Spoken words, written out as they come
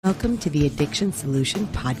Welcome to the Addiction Solution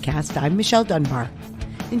Podcast. I'm Michelle Dunbar.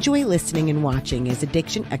 Enjoy listening and watching as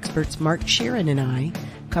addiction experts Mark Sheeran and I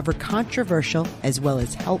cover controversial as well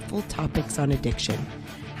as helpful topics on addiction,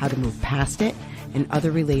 how to move past it, and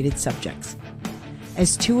other related subjects.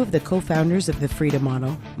 As two of the co-founders of the Freedom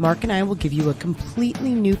Model, Mark and I will give you a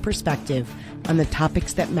completely new perspective on the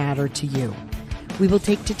topics that matter to you. We will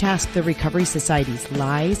take to task the Recovery Society's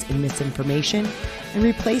lies and misinformation and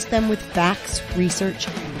replace them with facts, research,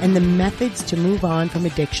 and the methods to move on from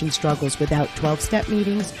addiction struggles without 12-step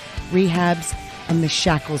meetings, rehabs, and the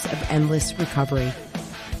shackles of endless recovery.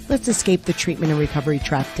 Let's escape the treatment and recovery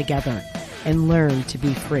trap together and learn to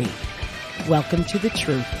be free. Welcome to the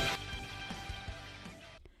truth.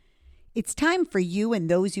 It's time for you and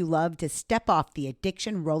those you love to step off the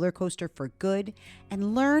addiction roller coaster for good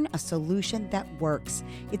and learn a solution that works.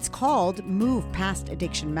 It's called Move Past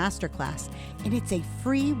Addiction Masterclass, and it's a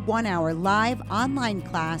free 1-hour live online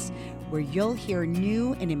class where you'll hear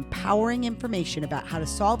new and empowering information about how to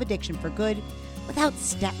solve addiction for good without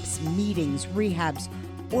steps, meetings, rehabs,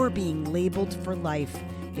 or being labeled for life.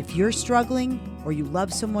 If you're struggling or you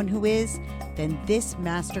love someone who is, then this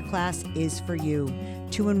masterclass is for you.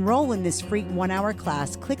 To enroll in this free 1-hour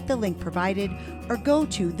class, click the link provided or go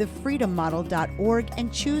to thefreedommodel.org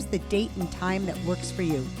and choose the date and time that works for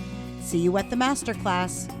you. See you at the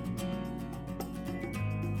masterclass.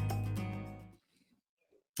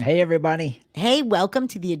 Hey, everybody. Hey, welcome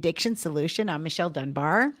to the Addiction Solution. I'm Michelle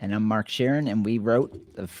Dunbar. And I'm Mark Sheeran, and we wrote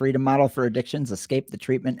the Freedom Model for Addictions, Escape the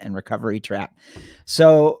Treatment and Recovery Trap.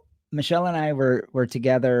 So Michelle and I were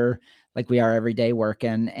together like we are every day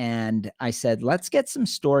working. And I said, let's get some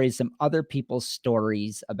stories, some other people's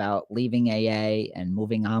stories about leaving AA and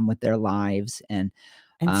moving on with their lives and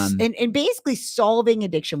basically solving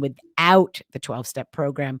addiction without the 12-step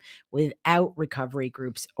program, without recovery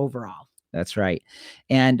groups overall. That's right.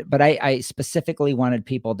 But I specifically wanted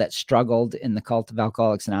people that struggled in the cult of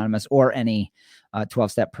Alcoholics Anonymous or any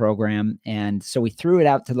 12-step program. And so we threw it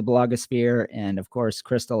out to the blogosphere. And of course,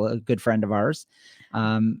 Crystal, a good friend of ours,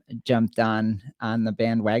 jumped on the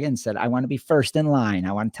bandwagon and said, I want to be first in line.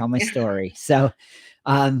 I want to tell my story. So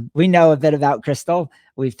we know a bit about Crystal.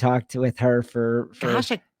 We've talked with her for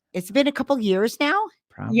gosh, it's been a couple years now.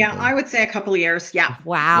 Probably. Yeah, I would say a couple of years. Yeah.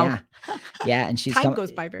 Wow. Yeah. And time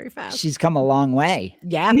goes by very fast. She's come a long way.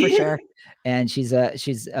 Yeah, for sure. And she's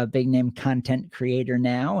a big name content creator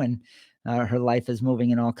now, and her life is moving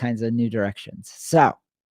in all kinds of new directions. So,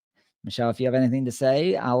 Michelle, if you have anything to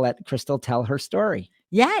say, I'll let Crystal tell her story.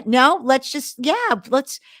 Yeah, no, I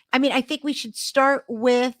think we should start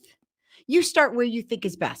with, you start where you think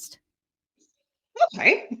is best.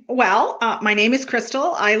 Okay. Well, my name is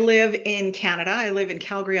Crystal. I live in Canada. I live in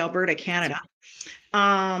Calgary, Alberta, Canada.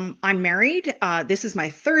 I'm married. This is my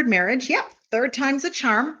third marriage. Yep. Third time's a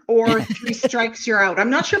charm, or 3 strikes you're out. I'm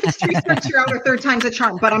not sure if it's 3 strikes you're out or third time's a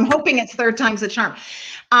charm, but I'm hoping it's third time's a charm.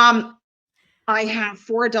 I have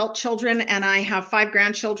 4 adult children and I have 5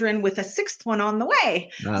 grandchildren with a 6th one on the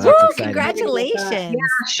way. Oh, so congratulations. Yeah,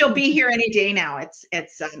 she'll be here any day now.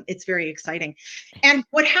 It's very exciting. And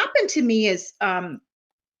what happened to me is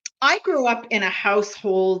I grew up in a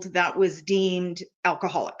household that was deemed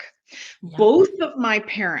alcoholic. Yeah. Both of my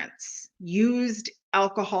parents used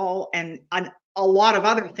alcohol and a lot of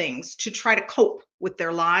other things to try to cope with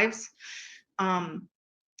their lives.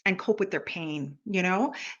 And cope with their pain, you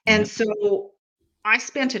know? And so I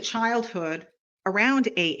spent a childhood around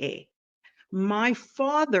AA. My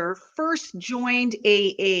father first joined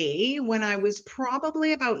AA when I was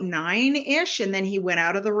probably about 9-ish, and then he went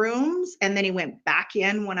out of the rooms, and then he went back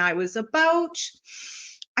in when I was about,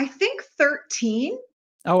 I think, 13.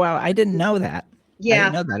 Oh, wow. I didn't know that. Yeah. I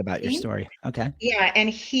didn't know that about your story. Okay. Yeah. And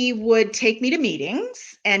he would take me to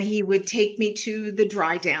meetings, and he would take me to the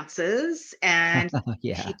dry dances, and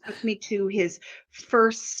he took me to his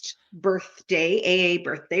first birthday, AA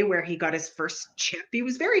birthday, where he got his first chip. He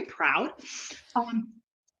was very proud.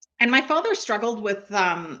 And my father struggled with,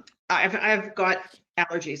 I've got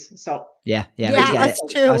allergies. So yeah, us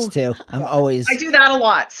too. I do that a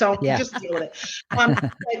lot. So just deal with it.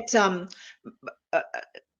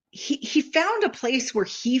 He found a place where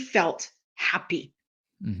he felt happy.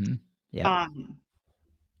 Mm-hmm. Yeah.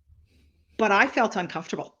 But I felt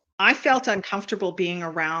uncomfortable. I felt uncomfortable being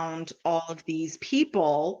around all of these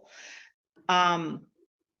people who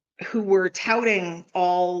were touting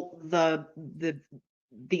all the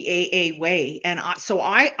AA way. And so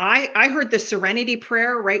I heard the Serenity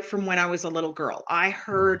Prayer right from when I was a little girl. I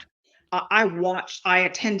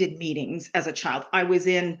attended meetings as a child. I was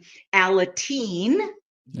in Alateen.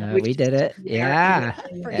 We did it. Yeah.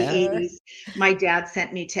 For the 80s. My dad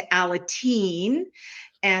sent me to Alateen,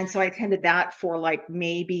 And so I attended that for like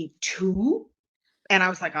maybe 2. And I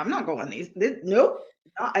was like, I'm not going nope.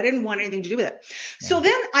 I didn't want anything to do with it. So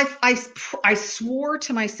Yeah. then I swore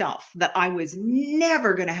to myself that I was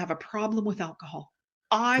never going to have a problem with alcohol.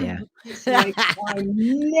 Yeah. Was like,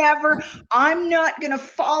 I'm not going to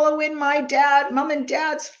follow in my mom and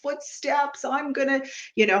dad's footsteps. I'm going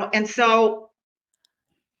to, and so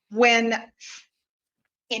when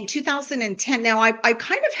in 2010, now I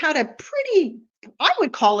kind of had a pretty, I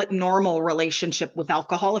would call it normal relationship with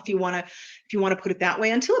alcohol, if you want to put it that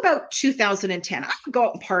way, until about 2010. I would go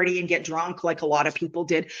out and party and get drunk like a lot of people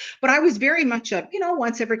did, but I was very much a,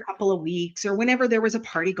 once every couple of weeks or whenever there was a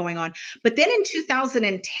party going on. But then in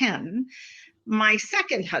 2010, my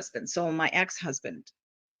second husband, so my ex-husband,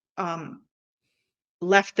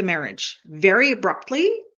 left the marriage very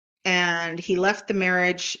abruptly. And he left the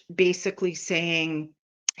marriage basically saying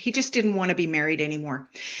he just didn't want to be married anymore.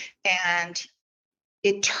 And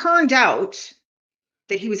it turned out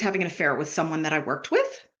that he was having an affair with someone that I worked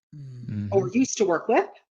with or used to work with.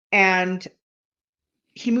 And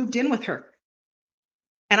he moved in with her.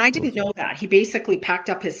 And I didn't know that. He basically packed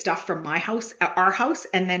up his stuff from our house,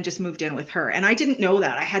 and then just moved in with her. And I didn't know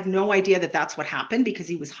that. I had no idea that that's what happened because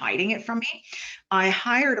he was hiding it from me. I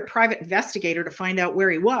hired a private investigator to find out where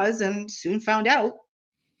he was, and soon found out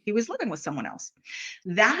he was living with someone else.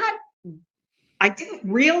 That, I didn't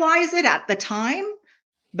realize it at the time,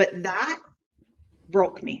 but that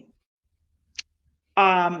broke me.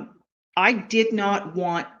 I did not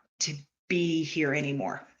want to be here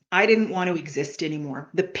anymore. I didn't want to exist anymore.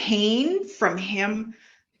 The pain from him,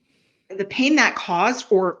 the pain that caused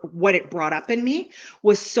or what it brought up in me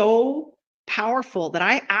was so powerful that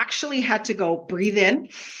I actually had to go breathe in,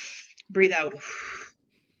 breathe out,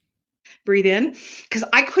 breathe in, because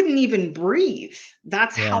I couldn't even breathe.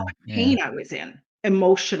 That's how much pain I was in,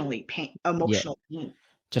 emotional pain.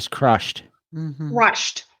 Just crushed.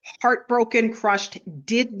 Crushed, heartbroken, crushed,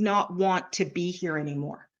 did not want to be here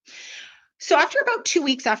anymore. So after about 2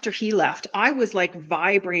 weeks after he left, I was like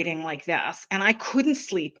vibrating like this, and I couldn't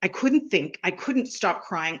sleep. I couldn't think. I couldn't stop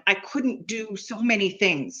crying. I couldn't do so many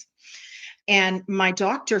things. And my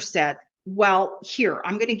doctor said, well, here,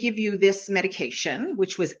 I'm going to give you this medication,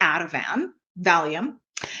 which was Ativan, Valium,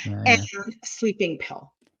 and a sleeping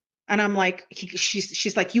pill. And I'm like,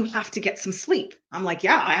 she's like, you have to get some sleep. I'm like,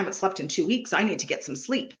 yeah, I haven't slept in 2 weeks. I need to get some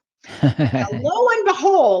sleep. Now, lo and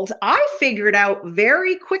behold, I figured out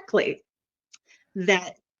very quickly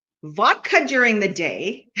that vodka during the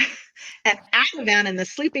day and Ativan and the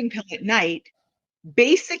sleeping pill at night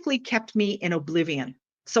basically kept me in oblivion.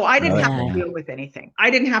 So I didn't have to deal with anything. I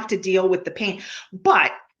didn't have to deal with the pain.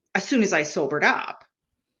 But as soon as I sobered up,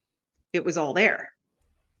 it was all there.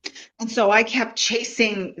 And so I kept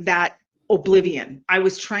chasing that oblivion. I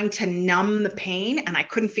was trying to numb the pain and I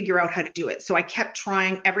couldn't figure out how to do it. So I kept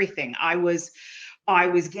trying everything. I was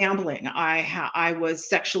gambling. I was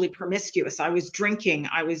sexually promiscuous. I was drinking.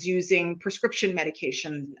 I was using prescription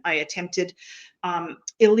medication. I attempted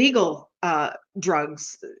illegal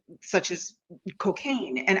drugs such as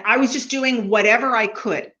cocaine. And I was just doing whatever I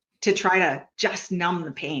could to try to just numb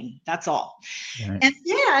the pain. That's all. Right. And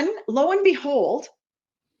then lo and behold,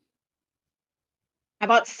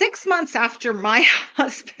 about 6 months after my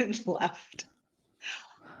husband left,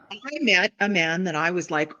 I met a man that I was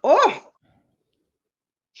like, oh,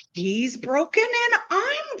 he's broken and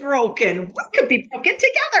I'm broken. We could be broken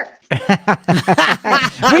together.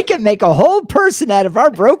 We can make a whole person out of our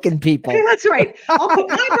broken people. That's right. I'll put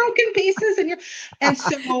my broken pieces in your. And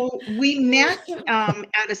so we met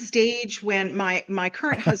at a stage when my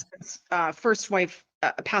current husband's first wife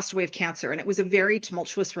passed away of cancer, and it was a very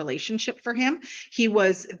tumultuous relationship for him.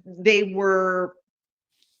 They were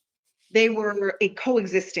a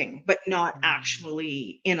coexisting, but not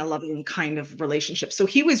actually in a loving kind of relationship. So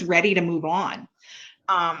he was ready to move on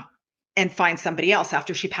and find somebody else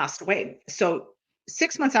after she passed away. So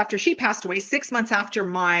 6 months after she passed away, 6 months after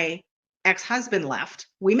my ex-husband left,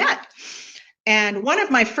 we met. And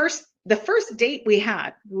the first date we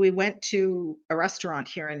had, we went to a restaurant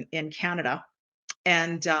here in Canada.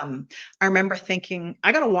 And I remember thinking,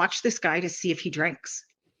 I got to watch this guy to see if he drinks,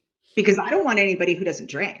 because I don't want anybody who doesn't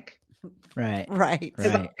drink. Right.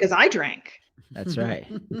 Because I drank. That's right.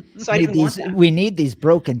 So we need these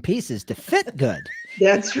broken pieces to fit good.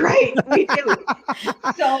 That's right. We do.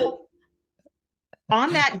 So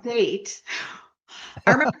on that date,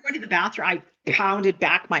 I remember going to the bathroom. I pounded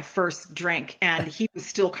back my first drink, and he was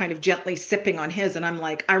still kind of gently sipping on his. And I'm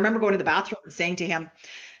like, I remember going to the bathroom and saying to him,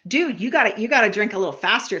 dude, you gotta drink a little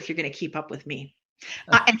faster if you're going to keep up with me.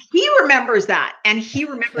 And he remembers that. And he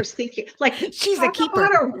remembers thinking, like, She's a talk keeper.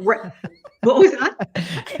 about what was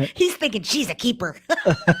that? He's thinking she's a keeper.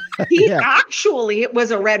 He Yeah. actually, it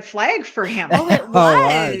was a red flag for him. Oh, it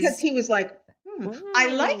was. Because was. he was like, I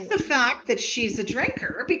like the Ooh. fact that she's a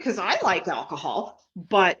drinker because I like alcohol,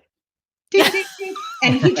 but ding, ding, ding.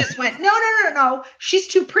 And he just went, no. She's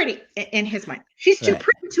too pretty in his mind. She's too Right.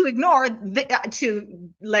 pretty to ignore, to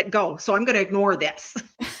let go. So I'm going to ignore this.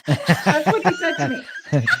 That's what he said to me.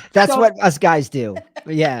 That's So- what us guys do.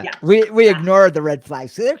 Yeah. Yeah. We Yeah. ignore the red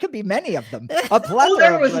flags. So there could be many of them. A plethora Oh,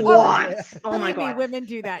 there of was red flags. lots. Oh my Believe me, God. women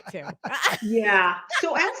do that too. Yeah.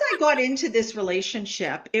 So as I got into this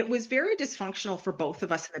relationship, it was very dysfunctional for both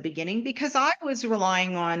of us in the beginning because I was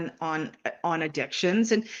relying on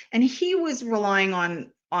addictions and he was relying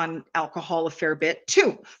on alcohol a fair bit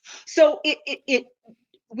too. So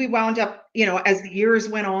we wound up, as the years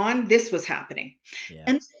went on, this was happening. Yeah.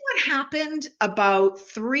 And then what happened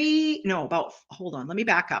hold on, let me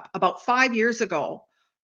back up. About 5 years ago,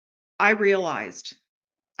 I realized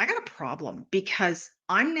I got a problem because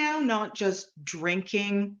I'm now not just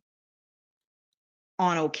drinking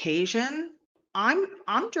on occasion. I'm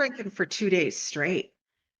drinking for 2 days straight.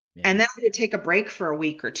 Yeah. And then I would take a break for a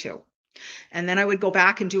week or two. And then I would go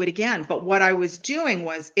back and do it again. But what I was doing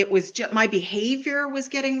was it was just my behavior was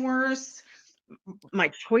getting worse. My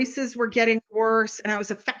choices were getting worse and I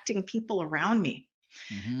was affecting people around me.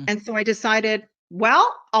 Mhm. And so I decided,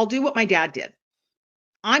 well, I'll do what my dad did.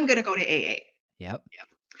 I'm going to go to AA. Yep.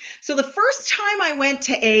 So the first time I went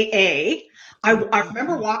to AA, I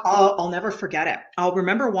remember I'll never forget it. I'll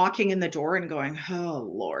remember walking in the door and going, "Oh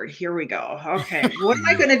Lord, here we go. Okay, what am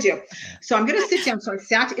I going to do?" So I'm going to sit down. So I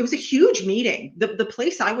sat. It was a huge meeting. The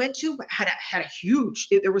place I went to had a huge.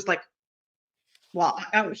 There was like, well,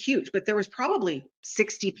 huge, but there was probably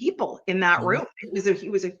 60 people in that room. It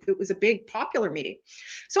was a big popular meeting.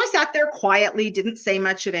 So I sat there quietly, didn't say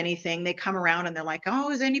much of anything. They come around and they're like,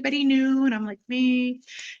 "Oh, is anybody new?" And I'm like, "Me."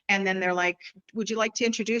 And then they're like, "Would you like to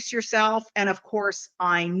introduce yourself?" And of course,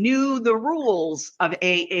 I knew the rules of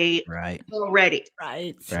AA Right. already.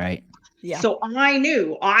 Right. Right. Yeah. So I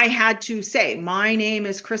knew I had to say, "My name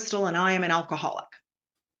is Crystal and I am an alcoholic."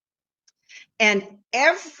 And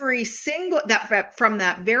every single from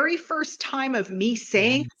that very first time of me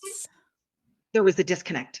saying, Yes. there was a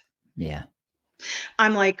disconnect. Yeah.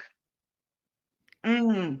 I'm like,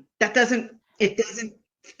 it doesn't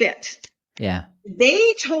fit. Yeah.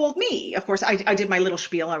 They told me, of course, I did my little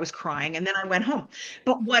spiel. I was crying and then I went home.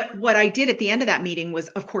 But what I did at the end of that meeting was,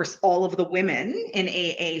 of course, all of the women in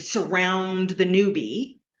AA surround the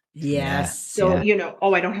newbie. Yes. So,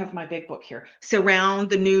 I don't have my big book here. Surround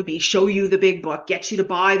the newbie, show you the big book, get you to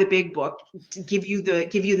buy the big book, to give you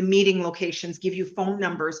the meeting locations, give you phone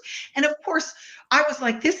numbers. And of course, I was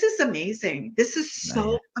like, this is amazing. This is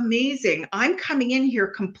so amazing. I'm coming in here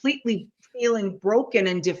completely feeling broken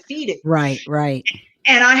and defeated. Right.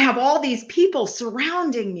 And I have all these people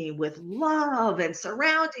surrounding me with love and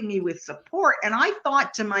surrounding me with support. And I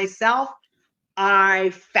thought to myself, I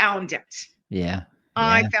found it. Yeah.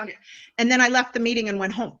 I found it. And then I left the meeting and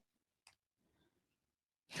went home.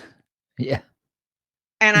 Yeah.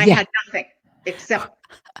 And I had nothing except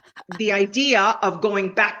the idea of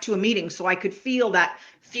going back to a meeting so I could feel that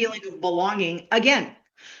feeling of belonging again.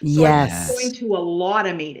 So I was going to a lot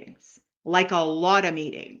of meetings,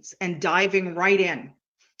 and diving right in.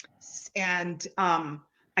 And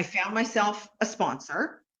I found myself a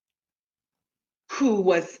sponsor who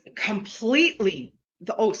was completely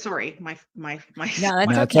sorry, my No,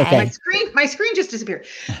 that's okay. my screen just disappeared.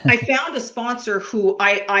 I found a sponsor who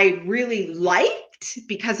I really liked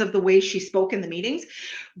because of the way she spoke in the meetings,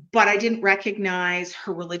 but I didn't recognize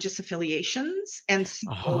her religious affiliations. And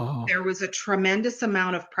so there was a tremendous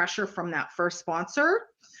amount of pressure from that first sponsor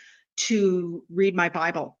to read my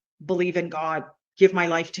Bible, believe in God, give my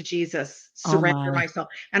life to Jesus, surrender myself.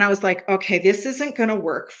 And I was like, okay, this isn't going to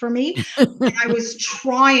work for me. And I was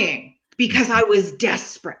trying because I was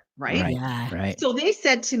desperate, right? Right. So they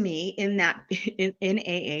said to me in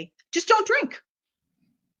AA, just don't drink.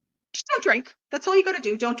 Just don't drink. That's all you got to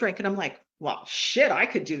do. Don't drink. And I'm like, well, shit, I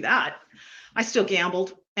could do that. I still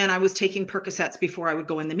gambled and I was taking Percocets before I would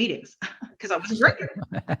go in the meetings because I wasn't drinking.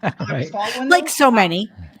 I was following like so many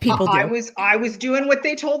people do. I was doing what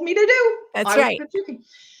they told me to do. That's right.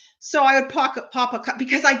 So I would pop a cup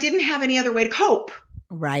because I didn't have any other way to cope.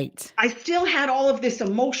 Right. I still had all of this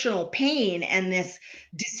emotional pain and this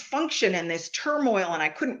dysfunction and this turmoil, and I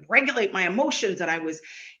couldn't regulate my emotions, and I was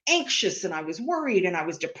anxious and I was worried and I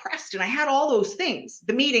was depressed and I had all those things.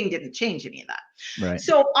 The meeting didn't change any of that. Right.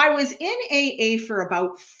 So I was in AA for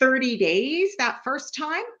about 30 days that first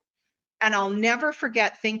time. And I'll never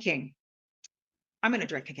forget thinking, I'm going to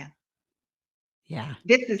drink again. Yeah.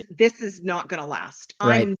 This is not going to last.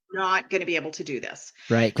 Right. I'm not going to be able to do this.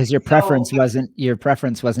 Right. Because your So- preference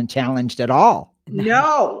wasn't challenged at all.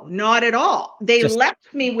 No, not at all. They Just-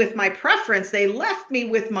 left me with my preference. They left me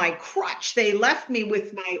with my crutch. They left me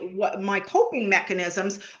with my coping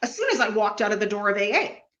mechanisms as soon as I walked out of the door of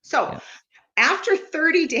AA. So Yeah. after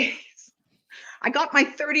 30 days, I got my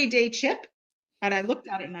 30-day chip and I looked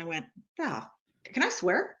at it and I went, "Yeah, can I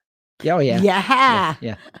swear?" Oh yeah. Yeah.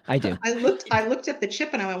 Yeah. I do. I looked at the chip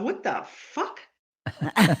and I went, "What the fuck?"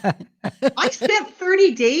 I spent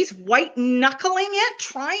 30 days white knuckling it,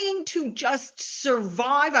 trying to just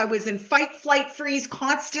survive. I was in fight, flight, freeze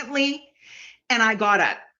constantly. And I got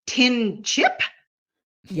a tin chip.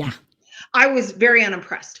 Yeah. I was very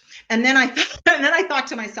unimpressed. And then I thought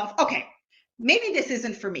to myself, okay, maybe this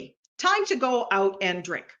isn't for me. Time to go out and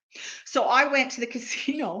drink. So I went to the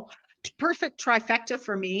casino. Perfect trifecta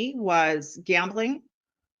for me was gambling,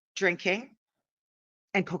 drinking,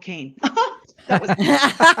 and cocaine. That was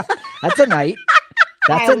That's a night.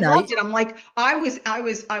 That's I a night. loved it. I'm like, I was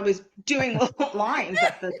doing little lines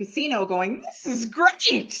at the casino going, this is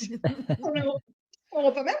great. Well,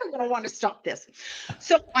 if I'm ever going to want to stop this.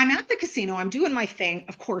 So I'm at the casino, I'm doing my thing.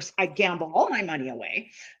 Of course, I gamble all my money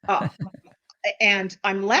away. And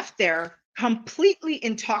I'm left there completely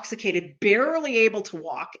intoxicated, barely able to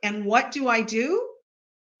walk. And what do?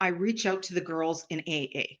 I reach out to the girls in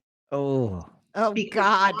AA. Oh. Oh Because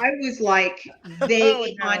God. I was like, they Oh,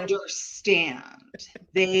 no. understand.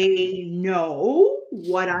 They know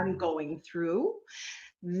what I'm going through.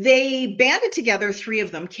 They banded together, 3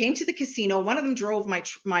 of them came to the casino. One of them drove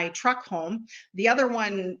my truck home. The other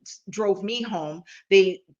one drove me home.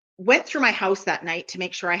 They went through my house that night to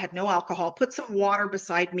make sure I had no alcohol, put some water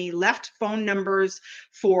beside me, left phone numbers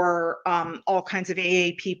for all kinds of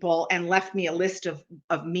AA people, and left me a list of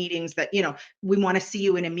meetings that, we want to see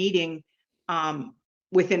you in a meeting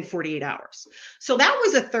within 48 hours. So that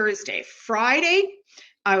was a Thursday. Friday,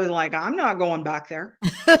 I was like, I'm not going back there.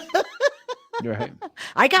 Right.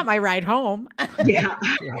 I got my ride home. Yeah,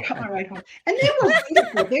 I got my ride home. And they were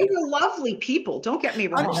wonderful. They were lovely people. Don't get me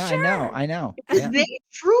I'm wrong. sure. I know. Because Yeah. they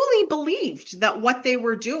truly believed that what they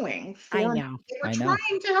were doing I for me, know. they were I know.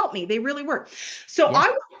 trying to help me. They really were. So Yeah.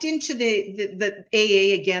 I walked into the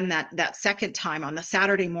AA again that second time on the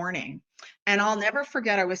Saturday morning. And I'll never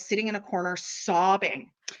forget, I was sitting in a corner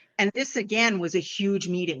sobbing. And this again was a huge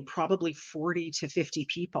meeting, probably 40 to 50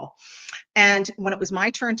 people. And when it was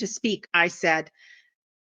my turn to speak, I said,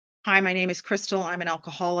 "Hi, my name is Crystal. I'm an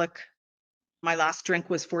alcoholic. My last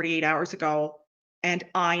drink was 48 hours ago and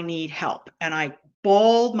I need help." And I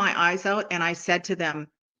bawled my eyes out and I said to them,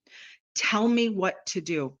 "Tell me what to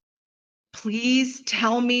do. Please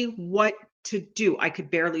tell me what to do." I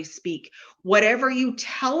could barely speak. "Whatever you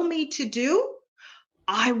tell me to do,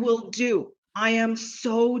 I will do. I am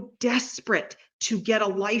so desperate to get a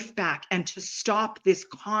life back and to stop this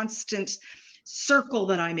constant circle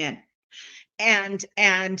that I'm in." And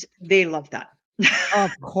they love that.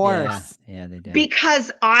 Of course. Yeah, they did.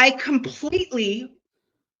 Because I completely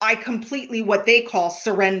what they call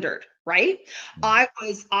surrendered, right? I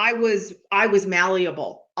was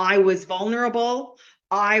malleable. I was vulnerable.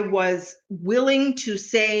 I was willing to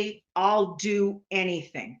say, I'll do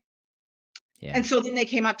anything. Yeah. And so then they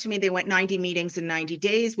came up to me, they went 90 meetings in 90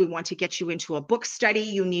 days. We want to get you into a book study.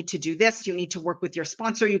 You need to do this. You need to work with your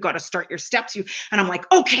sponsor. You got to start your steps. And I'm like,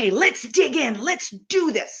 okay, let's dig in. Let's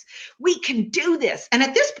do this. We can do this. And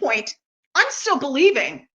at this point, I'm still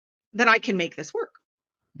believing that I can make this work.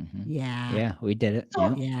 Mhm. Yeah. Yeah, we did it.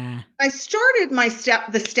 So- Yeah. Yeah. I started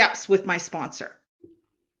the steps with my sponsor.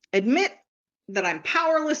 Admit that I'm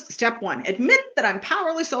powerless. Step 1, admit that I'm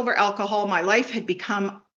powerless over alcohol. My life had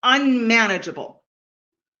become unmanageable.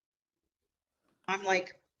 I'm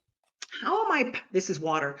like, how am I? This is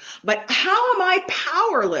water, but how am I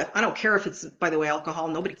powerless? I don't care if it's, by the way, alcohol.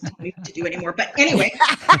 Nobody's telling me what to do anymore. But anyway,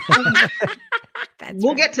 That's we'll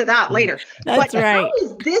right. get to that later. That's But right. how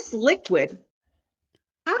is this liquid?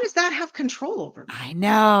 How does that have control over me? I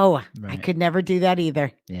know. I Right. could never do that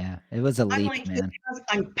either. Yeah. It was a I'm leap, like, man. because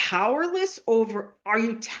I'm powerless over. Are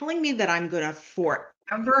you telling me that I'm going to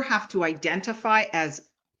forever have to identify as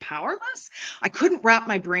powerless? I couldn't wrap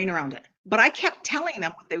my brain around it, but I kept telling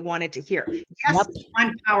them what they wanted to hear. Yes, Yep.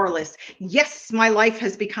 I'm powerless. Yes, my life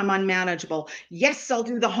has become unmanageable. Yes, I'll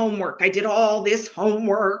do the homework. I did all this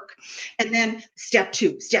homework. And then step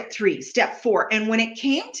 2, step 3, step 4. And when it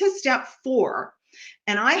came to step 4,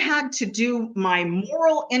 and I had to do my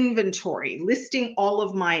moral inventory, listing all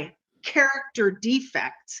of my character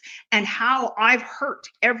defects and how I've hurt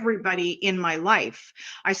everybody in my life,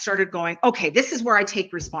 I started going, okay, this is where I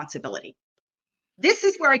take responsibility. This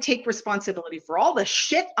is where I take responsibility for all the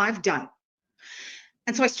shit I've done.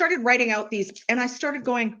 And so I started writing out these, and I started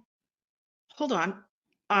going, hold on.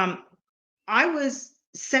 I was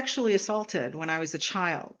sexually assaulted when I was a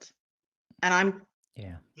child, and I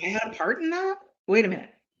had a part in that. Wait a minute.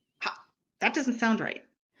 That doesn't sound right.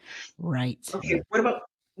 Right. Okay. What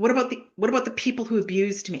about the people who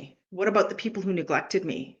abused me? What about the people who neglected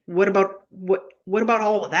me? What about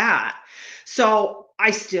all of that? So I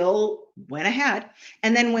still went ahead.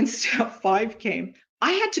 And then when step 5 came,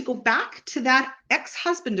 I had to go back to that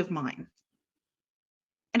ex-husband of mine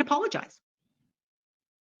and apologize.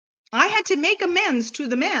 I had to make amends to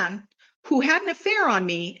the man who had an affair on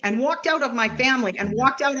me and walked out of my family and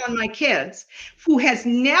walked out on my kids, who has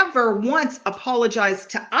never once apologized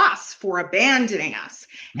to us for abandoning us.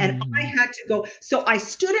 And I had to go. So I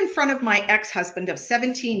stood in front of my ex-husband of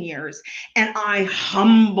 17 years and I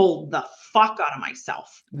humbled the fuck out of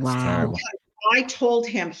myself. Wow. I told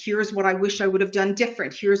him, here's what I wish I would have done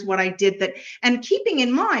different. Here's what I did that. And keeping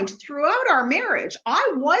in mind, throughout our marriage,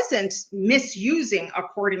 I wasn't misusing,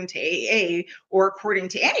 according to AA or according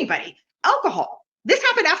to anybody, alcohol. This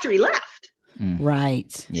happened after he left.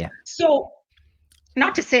 Right. Yeah. So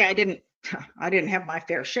not to say I didn't have my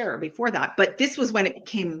fair share before that, but this was when it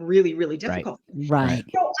became really, really difficult. Right.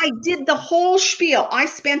 So I did the whole spiel. I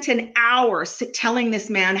spent an hour telling this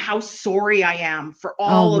man how sorry I am for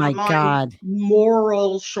all of my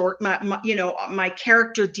moral my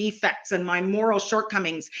character defects and my moral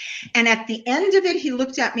shortcomings. And at the end of it, he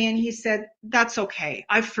looked at me and he said, "That's okay.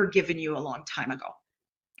 I've forgiven you a long time ago."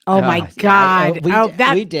 Oh my God.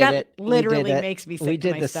 That literally makes me sick. We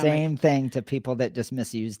did the same thing to people that just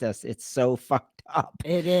misused us. It's so fucked up.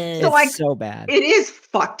 It is. It's so bad. It is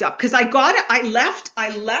fucked up because I left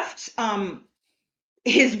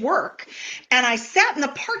his work and I sat in the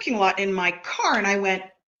parking lot in my car and I went,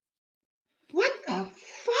 what the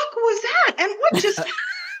fuck was that? And what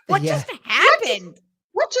just happened?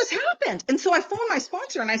 What just happened? And so I phoned my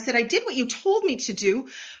sponsor and I said, I did what you told me to do,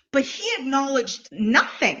 but he acknowledged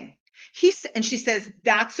nothing. She says,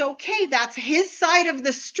 that's okay. That's his side of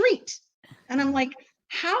the street. And I'm like,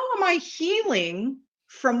 how am I healing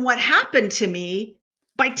from what happened to me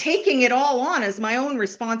by taking it all on as my own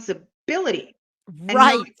responsibility?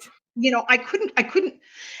 Right. And I couldn't.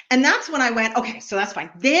 And that's when I went, okay, so that's fine.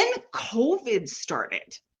 Then COVID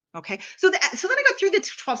started. Okay. So then I got through the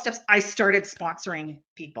 12 steps. I started sponsoring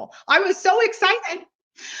people. I was so excited.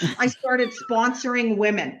 I started sponsoring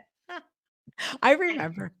women. I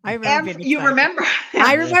remember. You remember?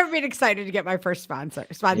 I remember being excited to get my first sponsor.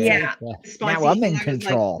 Yeah. Now I'm in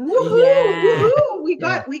control. Like, woohoo, we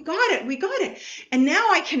got it. And now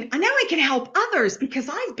I can help others because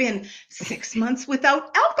I've been 6 months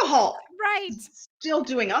without alcohol. Right. Still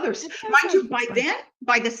doing others. Mind you,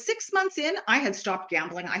 by the 6 months in, I had stopped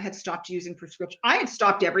gambling. I had stopped using prescription. I had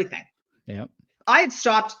stopped everything. Yep. I had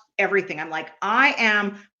stopped everything. I'm like, I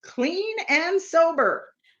am clean and sober.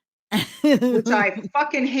 Which I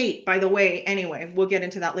fucking hate, by the way. Anyway, we'll get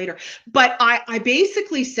into that later. But I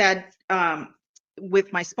basically said,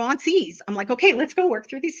 with my sponsees, I'm like, okay, let's go work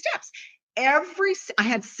through these steps. I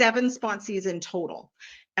had 7 sponsees in total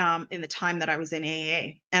in the time that I was in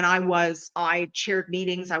AA. And I chaired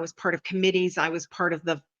meetings. I was part of committees. I was part of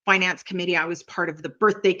the finance committee. I was part of the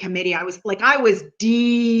birthday committee. I was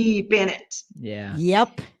deep in it. Yeah.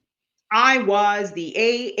 Yep. I was the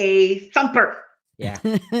AA thumper. Yeah.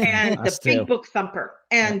 And the big book thumper.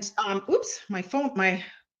 And oops, my phone, I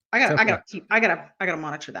gotta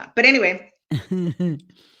monitor that. But anyway, every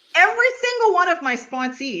single one of my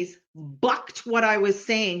sponsees bucked what I was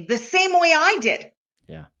saying the same way I did.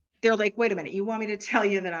 Yeah. They're like, wait a minute, you want me to tell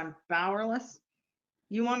you that I'm powerless?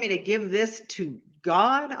 You want me to give this to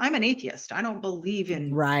God? I'm an atheist. I don't believe in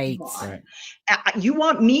God. Right. You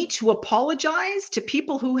want me to apologize to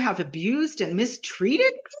people who have abused and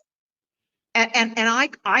mistreated? And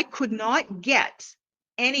I could not get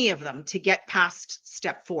any of them to get past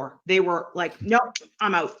step 4. They were like, nope,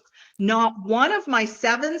 I'm out. Not one of my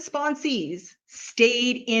 7 sponsees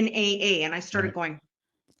stayed in AA. And I started going,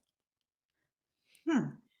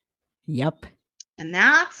 Yep. And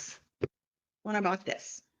that's when I bought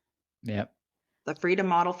this. Yep. The Freedom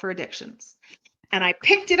Model for Addictions. And I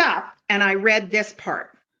picked it up and I read this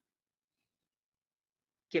part.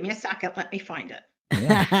 Give me a second. Let me find it.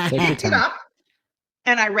 Yeah. Take your time. It up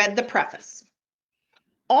and I read the preface.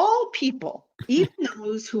 All people, even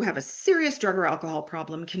those who have a serious drug or alcohol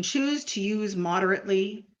problem, can choose to use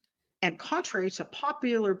moderately, and contrary to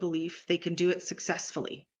popular belief, they can do it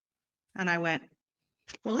successfully. And I went,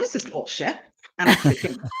 well, this is bullshit. And I quit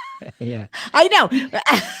him Yeah, I know.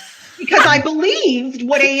 because I believed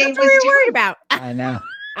what AA That's was what we're telling worried me. about. I know.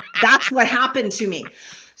 That's what happened to me.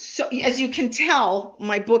 So as you can tell,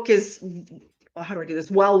 my book is, well, how do I do this?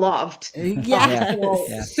 Well loved. Yes.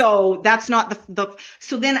 Yeah. So that's not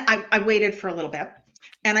so then I waited for a little bit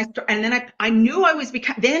and then I knew I was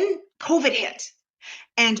then COVID hit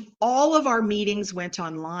and all of our meetings went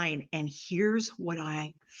online. And here's what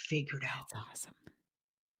I figured out. That's awesome.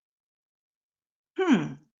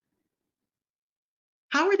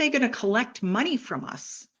 How are they going to collect money from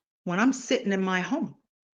us when I'm sitting in my home?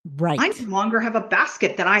 Right. I no longer have a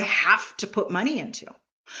basket that I have to put money into.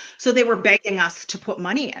 So they were begging us to put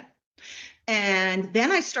money in. And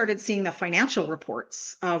then I started seeing the financial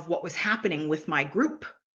reports of what was happening with my group.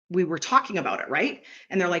 We were talking about it, right?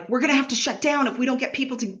 And they're like, we're going to have to shut down if we don't get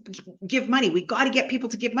people to give money. We got to get people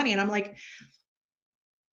to give money. And I'm like,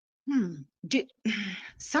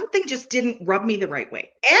 something just didn't rub me the right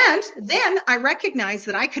way. And then I recognized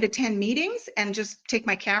that I could attend meetings and just take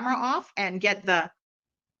my camera off and get the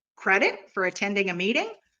credit for attending a meeting.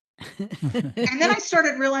 And then I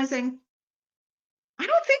started realizing, I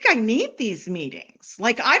don't think I need these meetings.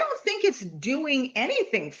 Like, I don't think it's doing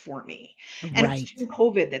anything for me. And Right. it's during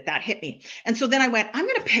COVID that hit me. And so then I went, I'm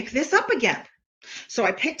going to pick this up again. So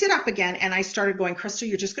I picked it up again and I started going, Crystal,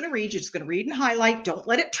 you're just going to read and highlight. Don't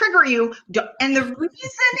let it trigger you. And the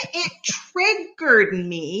reason it triggered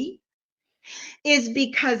me is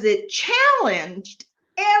because it challenged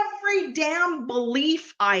every damn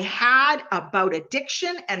belief I had about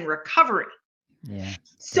addiction and recovery. Yeah.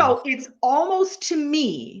 So it's almost to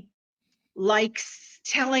me like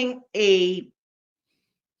telling a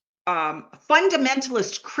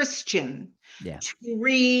fundamentalist Christian to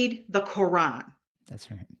read the Quran.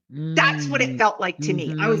 That's right. That's what it felt like to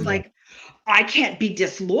me. I was like, I can't be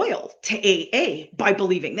disloyal to AA by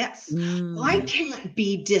believing this. I can't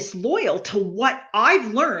be disloyal to what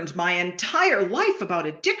I've learned my entire life about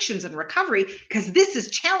addictions and recovery because this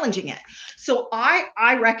is challenging it. So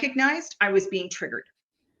I recognized I was being triggered.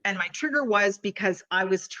 And my trigger was because I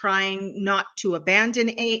was trying not to abandon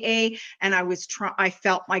AA and I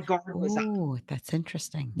felt my guard was up. Oh, that's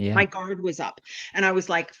interesting. Yeah. My guard was up. And I was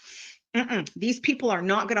like, these people are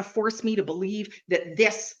not going to force me to believe that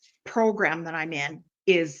this program that I'm in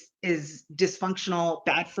is dysfunctional,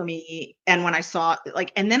 bad for me. And when I saw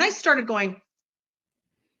and then I started going,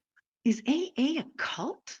 is AA a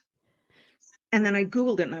cult? And then I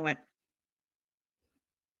Googled it and I went,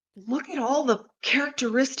 look at all the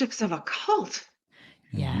characteristics of a cult.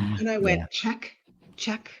 Yeah. And I went, check,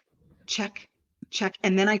 check, check, check.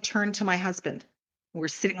 And then I turned to my husband. We're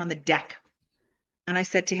sitting on the deck. And I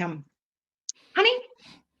said to him, honey,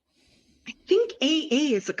 I think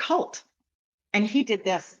AA is a cult. And he did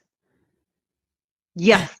this.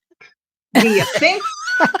 Yes. Do you think?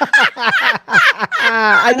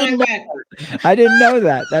 I didn't know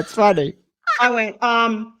that. That's funny. I went,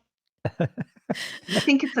 you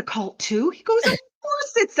think it's a cult too? He goes, of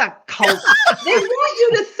course it's a cult. They want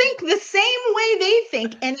you to think the same way they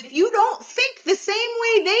think. And if you don't think the same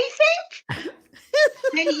way they think,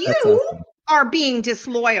 then you are being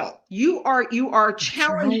disloyal. You are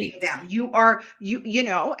challenging them. You are, you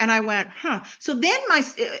know, and I went, So then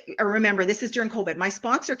remember, this is during COVID. My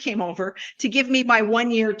sponsor came over to give me my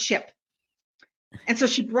 1-year chip. And so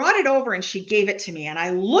she brought it over and she gave it to me. And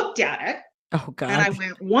I looked at it. Oh, God. And I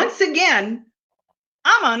went, once again,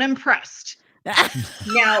 I'm unimpressed.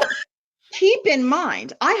 Now, keep in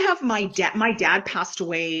mind, I have my dad passed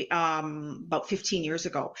away about 15 years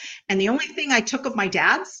ago. And the only thing I took of my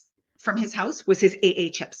dad's from his house was his AA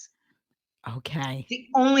chips. Okay. The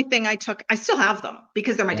only thing I took, I still have them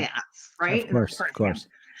because they're my dad's, right? Of course.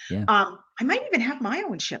 Yeah. I might even have my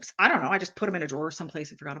own chips. I don't know. I just put them in a drawer someplace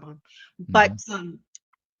and forgot about them. But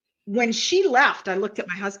when she left, I looked at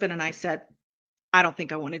my husband and I said, I don't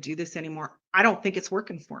think I want to do this anymore. I don't think it's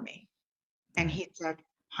working for me. And he said,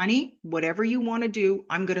 honey, whatever you want to do,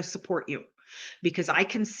 I'm going to support you because I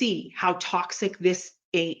can see how toxic this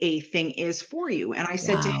AA thing is for you. And I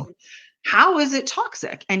said to him, how is it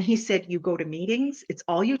toxic? And he said, you go to meetings. It's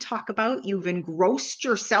all you talk about. You've engrossed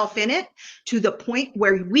yourself in it to the point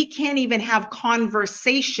where we can't even have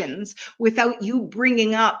conversations without you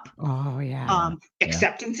bringing up.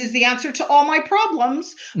 Acceptance is the answer to all my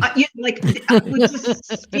problems. I would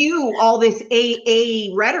just spew all this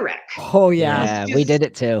AA rhetoric. Oh yeah, we did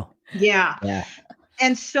it too. Yeah.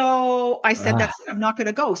 And so I said, that's it. I'm not going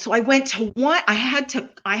to go. So I went to one. I had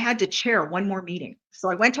to chair one more meeting. So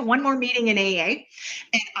I went to one more meeting in AA,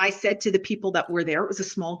 and I said to the people that were there, it was a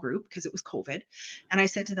small group because it was COVID, and I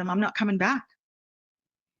said to them, I'm not coming back.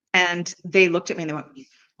 And they looked at me and they went,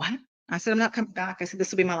 "What?" I said, "I'm not coming back." I said,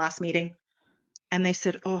 "This will be my last meeting." And they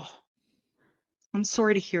said, "Oh, I'm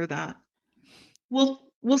sorry to hear that. We'll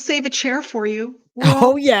save a chair for you.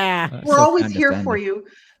 Oh yeah. We're So always here for condescending. you."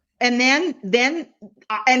 And then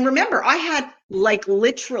and remember, I had like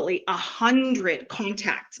literally 100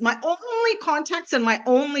 contacts. My only contacts and my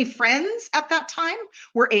only friends at that time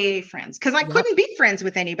were AA friends, because I Yep. couldn't be friends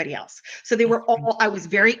with anybody else. So they were all, I was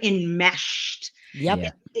very enmeshed. Yep.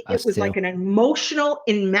 Yeah. It Us was too. like an emotional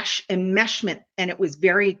enmeshment, and it was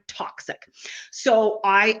very toxic. So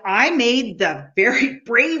I made the very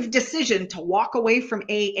brave decision to walk away from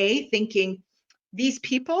AA, thinking these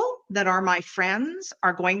people that are my friends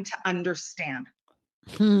are going to understand.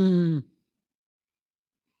 Hmm.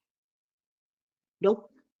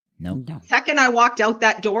 Nope. Nope. No. Second I walked out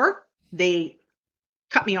that door, they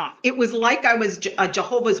cut me off. It was like I was a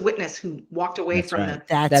Jehovah's Witness who walked away That's from right.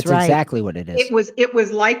 That's right. exactly what it is. it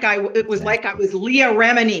was like I was Leah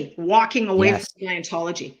Remini walking away Yes. from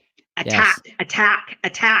Scientology. Yes.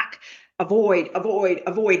 Attack, avoid,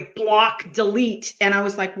 block, delete. And I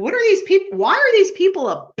was like, what are these people? Why are these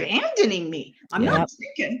people abandoning me? I'm Yeah. not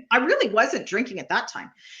drinking. I really wasn't drinking at that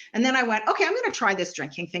time. And then I went, okay, I'm going to try this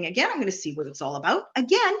drinking thing again. I'm going to see what it's all about.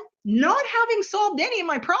 Again, not having solved any of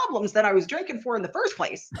my problems that I was drinking for in the first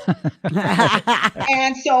place.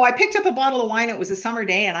 And so I picked up a bottle of wine. It was a summer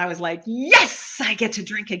day, and I was like, yes, I get to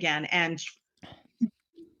drink again. And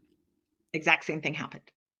exact same thing happened.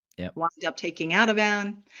 Yep. Wound up taking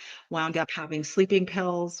Ativan, wound up having sleeping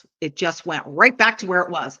pills. It just went right back to where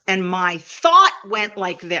it was. And my thought went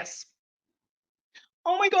like this: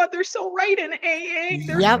 oh my God, they're so right in AA.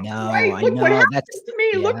 They're Yep. so right. I Look what know. happened That's to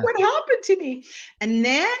me. Look yeah. what happened to me. And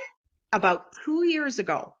then about 2 years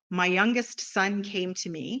ago, my youngest son came to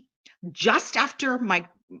me just after my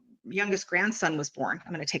youngest grandson was born.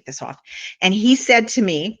 I'm going to take this off. And he said to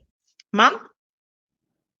me, Mom,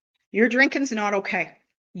 your drinking's not okay.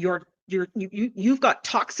 You've got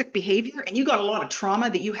toxic behavior and you got a lot of trauma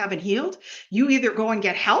that you haven't healed. You either go and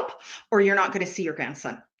get help or you're not going to see your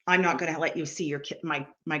grandson. I'm not going to let you see your kid, my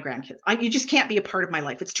grandkids. You just can't be a part of my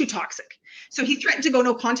life. It's too toxic. So he threatened to go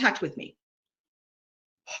no contact with me.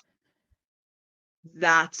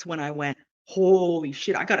 That's when I went, holy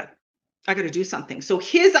shit, I gotta do something. So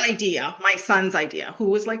his idea, my son's idea, who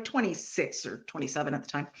was like 26 or 27 at the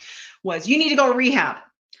time, was you need to go to rehab.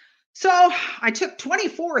 So I took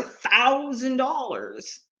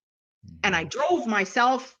 $24,000 and I drove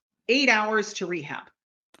myself 8 hours to rehab.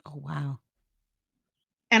 Oh wow.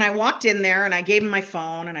 And I walked in there and I gave him my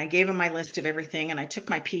phone and I gave him my list of everything and I took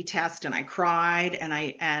my P test and I cried and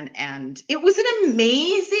and it was an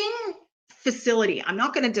amazing facility. I'm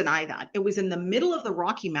not going to deny that. It was in the middle of the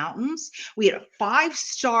Rocky Mountains. We had a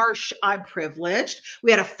 5-star I'm privileged. We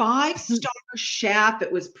had a 5-star chef.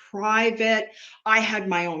 It was private. I had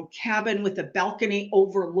my own cabin with a balcony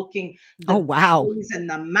overlooking the valleys and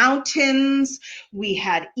the mountains. We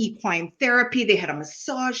had equine therapy. They had a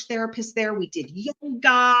massage therapist there. We did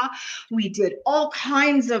yoga. We did all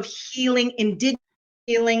kinds of healing, indigenous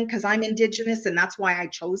healing, because I'm indigenous and that's why I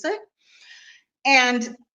chose it.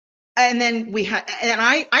 And then we had, and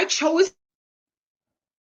I chose.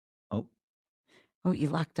 Oh, you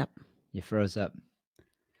locked up. you froze up.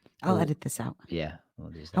 I'll edit this out. Yeah.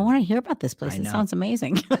 We'll just I want to hear about this place. It sounds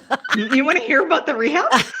amazing. You want to hear about the rehab?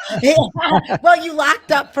 Yeah. Well, you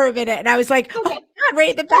locked up for a minute, and I was like, "Oh my God,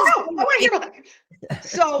 right the best." I want to hear about that.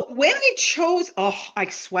 So when I chose, I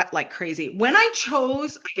sweat like crazy. When I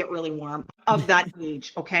chose, I get really warm of that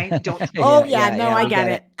age. Okay, don't. Oh yeah, no, I get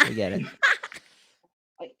it. We get it.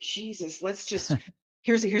 Like, Jesus, let's just.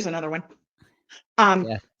 Here's another one.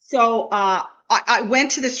 Yeah. So I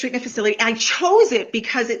went to this treatment facility. I chose it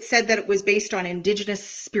because it said that it was based on indigenous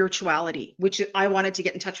spirituality, which I wanted to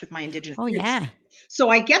get in touch with my indigenous. Oh yeah. So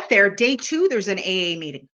I get there, day 2, there's an AA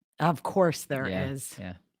meeting. Of course there is.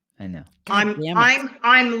 Yeah, I know.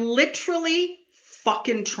 I'm literally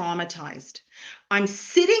fucking traumatized. I'm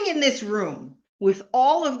sitting in this room with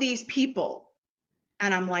all of these people,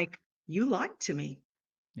 and I'm like, you lied to me.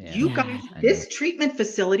 Yeah, You guys, this treatment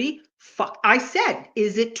facility, I said,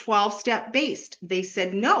 is it 12-step based? They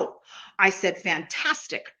said no. I said,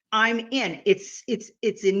 fantastic. I'm in. It's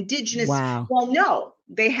indigenous. Wow. Well, no,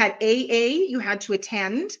 they had AA. You had to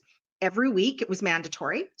attend every week. It was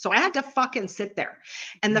mandatory. So I had to fucking sit there.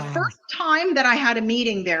 And the first time that I had a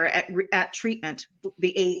meeting there at treatment,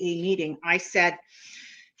 the AA meeting, I said,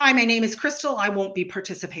 hi, my name is Crystal. I won't be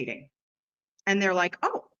participating. And they're like,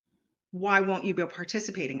 oh, why won't you be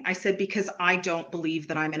participating? I said, because I don't believe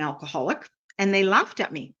that I'm an alcoholic. And they laughed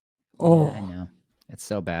at me. Oh, yeah, I know. It's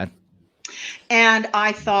so bad. And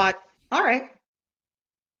I thought, all right,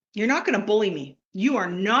 You're not going to bully me. You are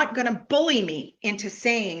not going to bully me into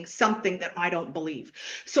saying something that I don't believe.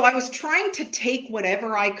 So I was trying to take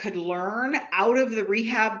whatever I could learn out of the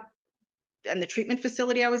rehab and the treatment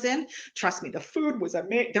facility I was in. Trust me, the food was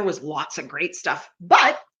amazing. There was lots of great stuff,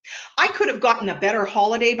 but I could have gotten a better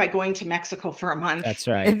holiday by going to Mexico for a month. That's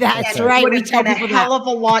right. That's And right. it would We have tell been a people hell that. of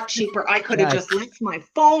a lot cheaper. I could have Yeah. just left my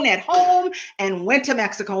phone at home and went to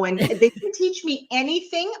Mexico, and they didn't teach me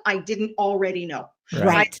anything I didn't already know.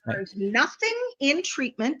 Right. I learned nothing in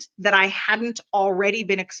treatment that I hadn't already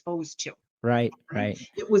been exposed to. Right.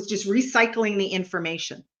 It was just recycling the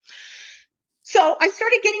information. So I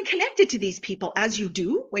started getting connected to these people, as you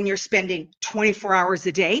do when you're spending 24 hours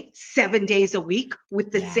a day, 7 days a week with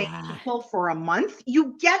the same Yeah. people for a month.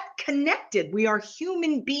 You get connected. We are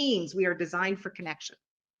human beings. We are designed for connection.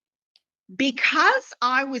 Because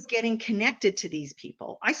I was getting connected to these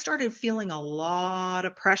people, I started feeling a lot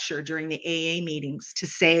of pressure during the AA meetings to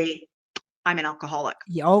say, I'm an alcoholic.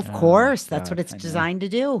 Yeah, of Oh, course. That's God, what it's I know. designed to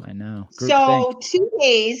do. I know. So 2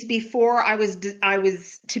 days before I was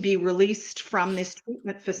to be released from this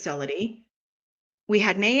treatment facility, we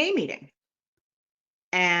had an AA meeting,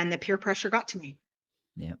 and the peer pressure got to me.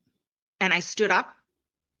 Yep. And I stood up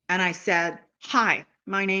and I said, "Hi,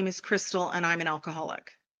 my name is Crystal and I'm an alcoholic."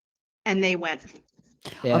 And they went,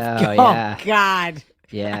 Yeah. Oh, God.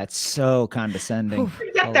 Yeah. It's so condescending.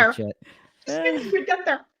 "We get Holy there. shit. As soon as we get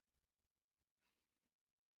there."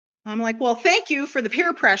 I'm like, "Well, thank you for the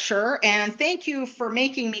peer pressure, and thank you for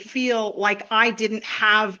making me feel like I didn't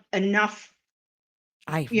have enough,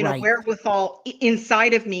 Right. wherewithal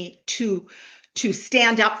inside of me to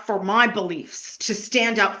stand up for my beliefs, to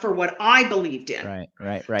stand up for what I believed in."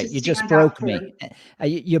 Right. To You just stand broke up me. for-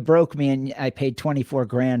 You broke me, and I paid 24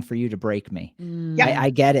 grand for you to break me. Yep.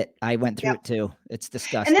 I get it. I went through Yep. it too. It's And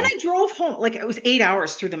disgusting. then I drove home, like it was 8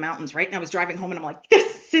 hours through the mountains, right? And I was driving home and I'm like, this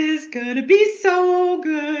is gonna be so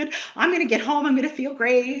good. I'm gonna get home, I'm gonna feel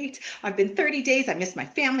great. I've been 30 days, I miss my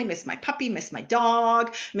family, miss my puppy, miss my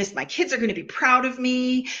dog, miss my kids are gonna be proud of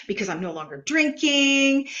me because I'm no longer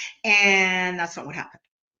drinking. And that's not what happened.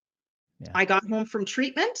 Yeah. I got home from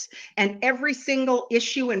treatment, and every single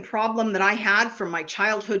issue and problem that I had from my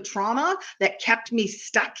childhood trauma that kept me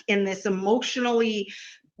stuck in this emotionally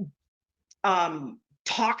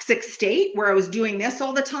toxic state where I was doing this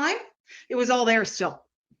all the time, it was all there still.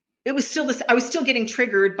 It was still this, I was still getting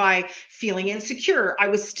triggered by feeling insecure. I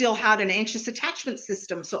was still had an anxious attachment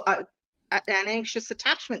system. So an anxious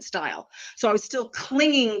attachment style. So I was still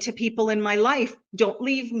clinging to people in my life. Don't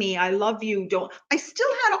leave me. I love you. I still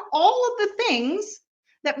had all of the things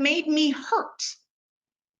that made me hurt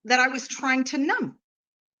that I was trying to numb.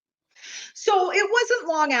 So it wasn't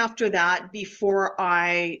long after that before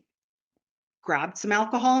I grabbed some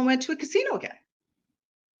alcohol and went to a casino again.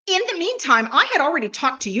 In the meantime, I had already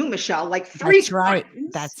talked to you, Michelle, like 3 That's right.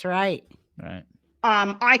 times. That's right. Right.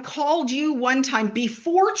 I called you one time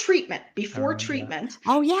before treatment.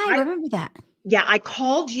 Oh, yeah. I I- remember that. Yeah, I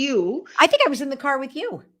called you. I think I was in the car with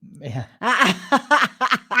you. Yeah.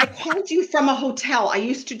 I called you from a hotel. I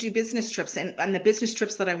used to do business trips, and the business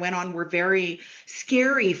trips that I went on were very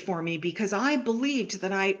scary for me because I believed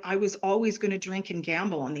that I was always going to drink and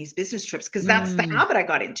gamble on these business trips because that's the habit I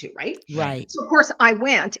got into, right? Right. So of course I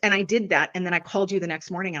went and I did that, and then I called you the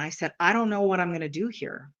next morning and I said, I don't know what I'm going to do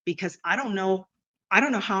here because I don't know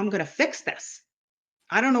how I'm going to fix this.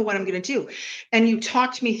 I don't know what I'm going to do. And you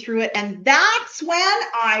talked me through it. And that's when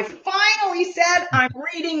I finally said, I'm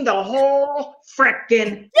reading the whole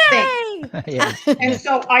frickin' thing. Yay! Yeah. And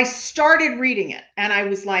so I started reading it and I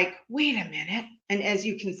was like, wait a minute. And as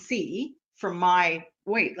you can see from let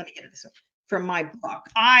me get this one. From my book,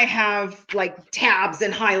 I have like tabs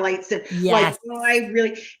and highlights and Yes.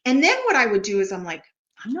 and then what I would do is I'm like,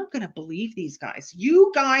 I'm not going to believe these guys.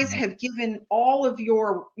 You guys have given all of you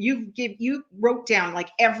wrote down like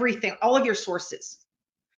everything, all of your sources.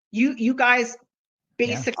 You guys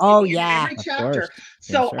basically Oh, in yeah. every Of chapter. course.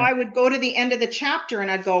 So Yes, sir. I would go to the end of the chapter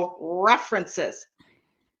and I'd go references.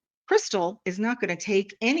 Crystal is not going to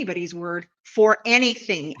take anybody's word for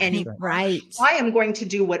anything anymore. Right. I am going to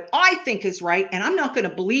do what I think is right, and I'm not going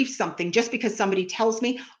to believe something just because somebody tells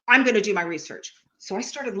me. I'm going to do my research. So I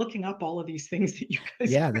started looking up all of these things that you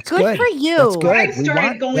guys. Yeah, that's Good for you. That's good. I We started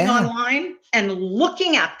want- going yeah. online and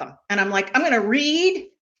looking at them, and I'm like, I'm going to read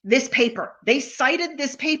this paper. They cited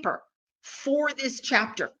this paper for this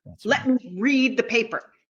chapter. That's Let right. me read the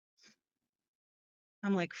paper.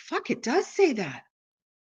 I'm like, fuck, it does say that.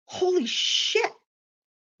 Holy shit.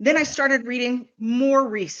 Then I started reading more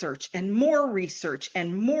research and more research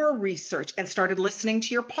and more research, and started listening to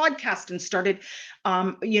your podcast, and started,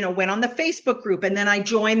 went on the Facebook group, and then I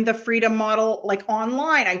joined the Freedom Model, like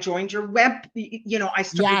online. I joined your web, I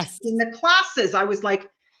started Yes. taking the classes. I was like,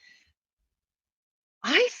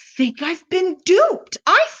 I think I've been duped.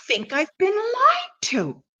 I think I've been lied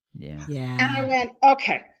to. Yeah. And I Yeah. went,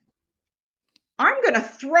 okay, I'm going to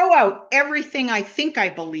throw out everything I think I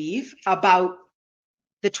believe about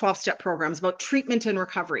the 12-step programs, about treatment and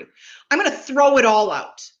recovery. I'm going to throw it all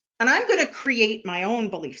out, and I'm going to create my own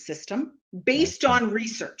belief system based That's it. on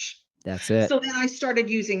research. That's it. So then I started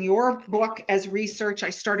using your book as research.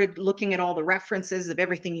 I started looking at all the references of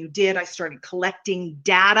everything you did. I started collecting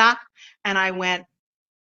data, and I went,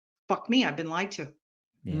 fuck me, I've been lied to.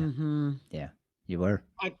 Yeah. Mm-hmm. Yeah. You were.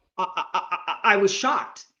 I was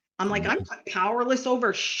shocked. I'm like, Mhm. I'm powerless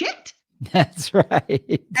over shit. That's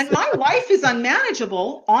right. And my life is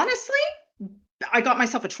unmanageable. Honestly, I got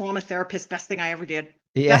myself a trauma therapist. Best thing I ever did.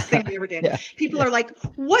 Yeah. Best thing I ever did. Yeah. People are like,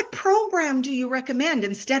 what program do you recommend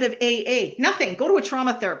instead of AA? Nothing. Go to a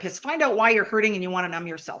trauma therapist. Find out why you're hurting and you want to numb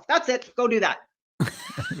yourself. That's it. Go do that. Go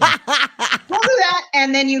do that.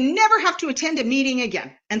 And then you never have to attend a meeting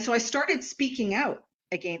again. And so I started speaking out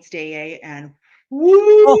against AA, and woo,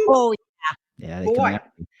 Oh, Yeah. They come boy,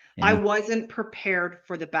 after you. I Yeah. wasn't prepared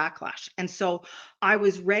for the backlash. And so I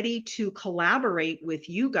was ready to collaborate with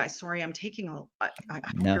you guys. Sorry, I'm taking I hope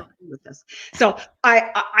No. you're okay with this. So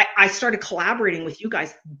I started collaborating with you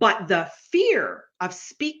guys, but the fear of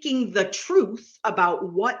speaking the truth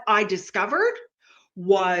about what I discovered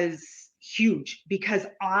was huge, because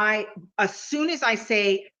as soon as I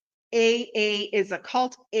say AA is a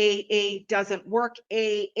cult, AA doesn't work,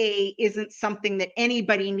 AA isn't something that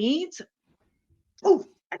anybody needs, oh,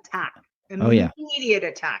 attack. Oh, yeah. Immediate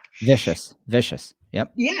attack. Vicious. Vicious.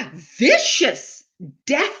 Yep. Yeah, vicious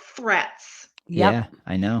death threats. yep. Yeah.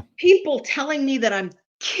 I know. People telling me that I'm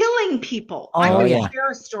killing people. Oh, I'm going to yeah. share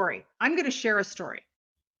a story.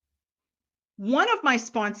 One of my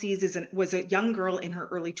sponsees was a young girl in her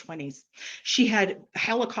early 20s. She had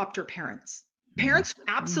helicopter parents. Parents who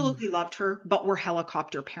absolutely loved her, but were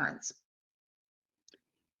helicopter parents.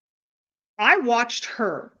 I watched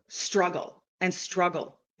her struggle and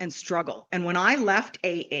struggle and struggle. And when I left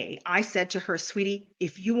AA, I said to her, sweetie,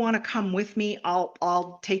 if you want to come with me,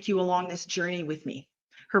 I'll take you along this journey with me.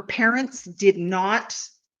 Her parents did not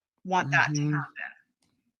want that to Mhm. happen.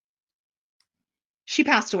 She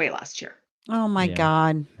passed away last year. Oh my Yeah.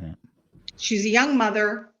 God. She's a young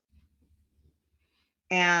mother,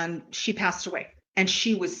 and she passed away. And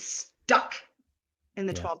she was stuck in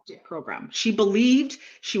the Yeah. 12-step program. She believed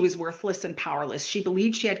she was worthless and powerless. She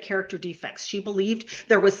believed she had character defects. She believed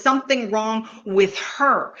there was something wrong with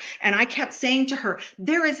her. And I kept saying to her,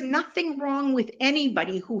 there is nothing wrong with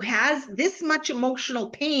anybody who has this much emotional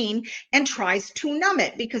pain and tries to numb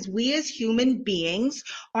it, because we as human beings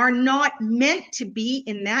are not meant to be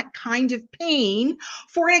in that kind of pain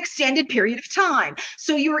for an extended period of time.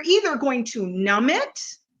 So you're either going to numb it,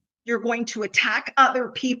 you're going to attack other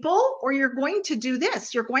people, or you're going to do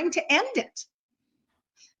this. You're going to end it.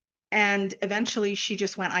 And eventually she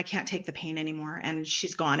just went, I can't take the pain anymore. And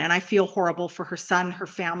she's gone. And I feel horrible for her son, her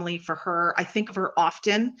family, for her. I think of her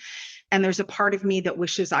often. And there's a part of me that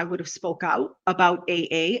wishes I would have spoke out about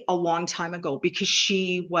AA a long time ago, because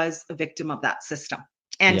she was a victim of that system.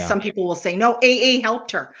 And Yeah. some people will say, no, AA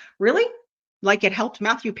helped her. Really? Like it helped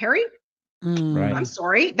Matthew Perry? Right. I'm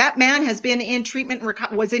sorry. That man has been in treatment,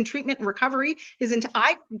 was in treatment and recovery.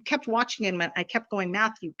 I kept watching him, and I kept going,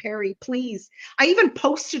 Matthew Perry, please. I even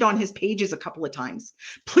posted on his pages a couple of times.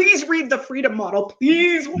 Please read the Freedom Model.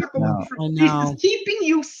 Please walk away No. from I this know. is keeping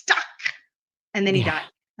you stuck. And then he Yeah. died.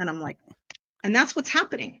 And I'm like, and that's what's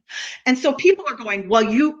happening. And so people are going, well,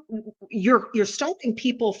 you're stopping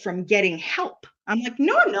people from getting help. I'm like,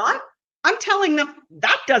 no, I'm not. I'm telling them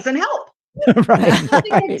that doesn't help. Right.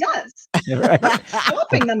 Nothing Right. does. Right.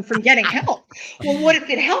 Stopping them from getting help. Well, what if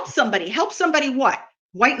it helps somebody? Help somebody what?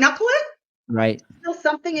 White knuckle it? Right. Until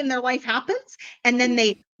something in their life happens, and then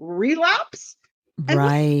they relapse. And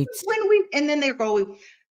Right. and then they go,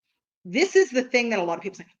 this is the thing that a lot of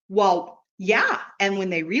people say, well, yeah. And when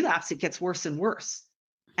they relapse, it gets worse and worse.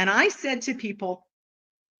 And I said to people,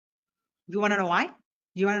 you want to know why?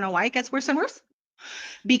 You want to know why it gets worse and worse?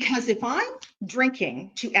 Because if I'm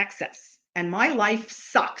drinking to excess and my life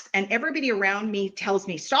sucks and everybody around me tells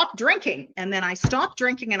me stop drinking, and then I stop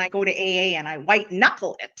drinking and I go to AA and I white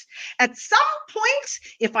knuckle it, at some point,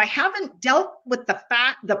 if I haven't dealt with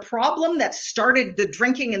the problem that started the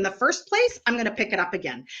drinking in the first place, I'm going to pick it up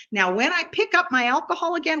again. Now, when I pick up my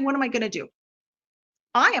alcohol again, what am I going to do?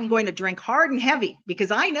 I am going to drink hard and heavy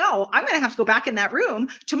because I know I'm going to have to go back in that room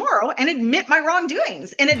tomorrow and admit my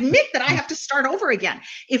wrongdoings and admit that I have to start over again.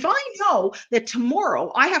 If I know that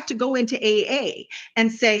tomorrow I have to go into AA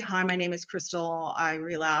and say, hi, my name is Crystal. I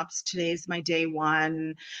relapsed. Today's my day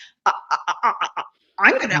one.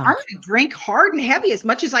 I'm going to drink hard and heavy as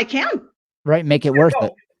much as I can. Right. Make it worth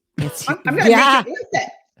it. I'm going to make it worth it.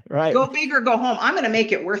 Right. Go big or go home. I'm going to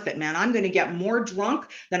make it worth it, man. I'm going to get more drunk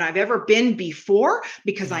than I've ever been before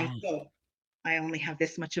because I know I only have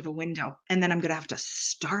this much of a window. And then I'm going to have to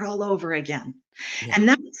start all over again. Yeah. And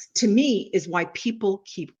that, to me, is why people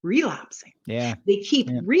keep relapsing. Yeah. They keep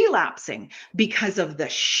relapsing because of the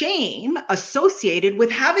shame associated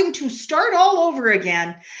with having to start all over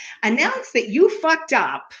again, announce that you fucked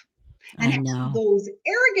up, and have those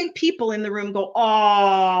arrogant people in the room go,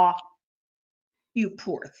 oh, you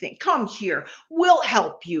poor thing, come here, we'll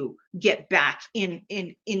help you get back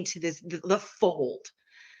into the fold.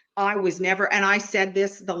 I was never, and I said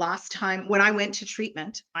this the last time when I went to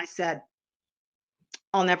treatment, I said,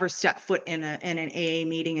 I'll never step foot in an AA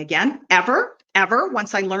meeting again, ever,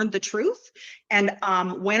 once I learned the truth. And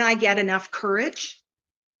when I get enough courage,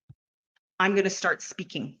 I'm going to start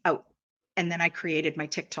speaking out. And then I created my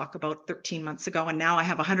TikTok about 13 months ago. And now I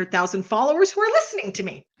have 100,000 followers who are listening to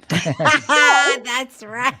me. That's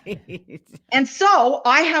right. And so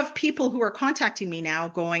I have people who are contacting me now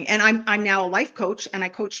going, and I'm now a life coach, and I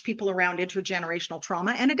coach people around intergenerational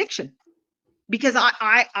trauma and addiction. Because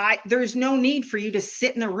there's no need for you to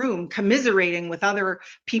sit in a room commiserating with other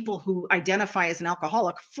people who identify as an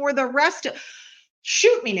alcoholic for the rest of,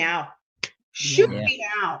 shoot me now. Shoot me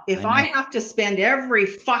now. If I have to spend every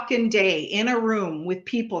fucking day in a room with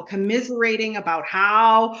people commiserating about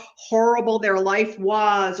how horrible their life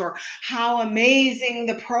was or how amazing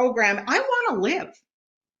the program, I want to live.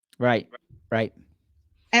 Right.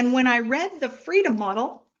 And when I read the Freedom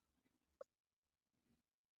Model,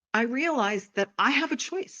 I realized that I have a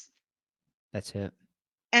choice. That's it.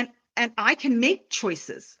 And I can make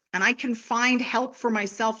choices, and I can find help for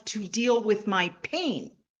myself to deal with my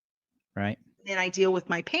pain. Right. Then I deal with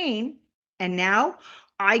my pain, and now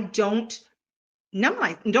I don't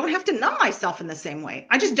have to numb myself in the same way.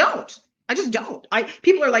 I just don't.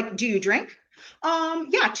 People are like, do you drink?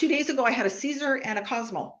 Yeah, 2 days ago I had a Caesar and a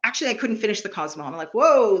Cosmo. Actually, I couldn't finish the Cosmo. I'm like,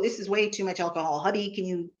 whoa, this is way too much alcohol. Hubby, can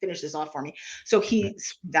you finish this off for me? So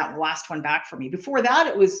that last one back for me. Before that,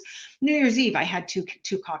 it was New Year's Eve. I had two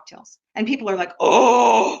cocktails, and people are like,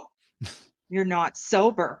 oh, you're not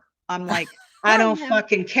sober. I'm like, I don't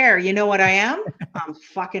fucking care. You know what I am? I'm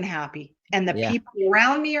fucking happy. And the people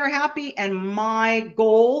around me are happy. And my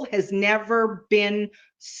goal has never been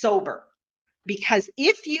sober. Because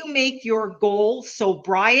if you make your goal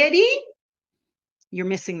sobriety, you're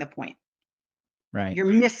missing the point. Right. You're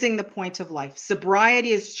missing the point of life.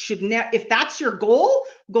 Sobriety if that's your goal,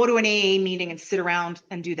 go to an AA meeting and sit around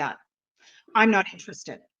and do that. I'm not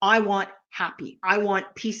interested. I want happy. I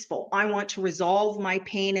want peaceful. I want to resolve my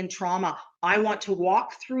pain and trauma. I want to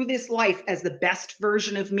walk through this life as the best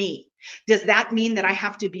version of me. Does that mean that I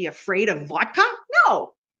have to be afraid of vodka?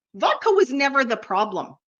 No, vodka was never the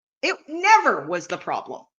problem. It never was the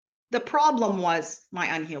problem. The problem was my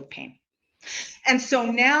unhealed pain. And so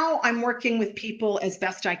now I'm working with people as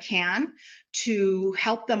best I can to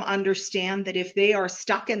help them understand that if they are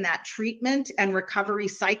stuck in that treatment and recovery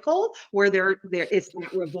cycle where it's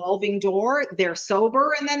that revolving door, they're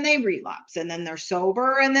sober and then they relapse, and then they're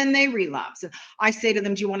sober and then they relapse. And I say to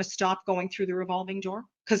them, do you want to stop going through the revolving door?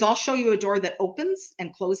 Because I'll show you a door that opens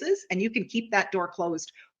and closes, and you can keep that door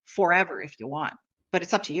closed forever if you want, but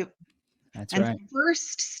it's up to you. That's right. The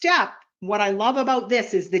first step, what I love about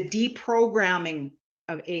this is the deprogramming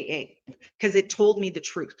of AA, because it told me the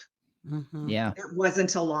truth. Mm-hmm. Yeah. It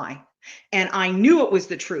wasn't a lie. And I knew it was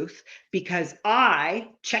the truth because I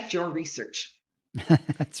checked your research.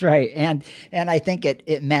 That's right. And I think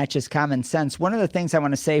it matches common sense. One of the things I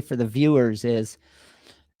want to say for the viewers is,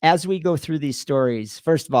 as we go through these stories,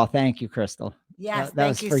 first of all, thank you, Crystal. Yes, that thank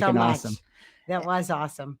was you so much. Awesome. That was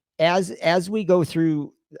awesome. As we go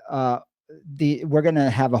through we're going to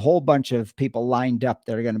have a whole bunch of people lined up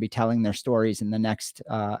that are going to be telling their stories in the next,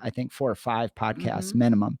 I think 4 or 5 podcasts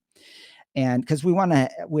minimum. And cause we want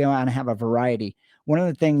to have a variety. One of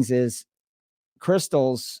the things is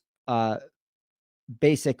Crystal's,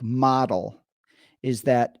 basic model is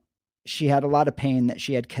that she had a lot of pain that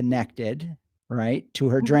she had connected, right, to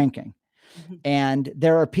her drinking. And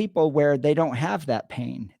there are people where they don't have that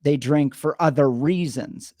pain. They drink for other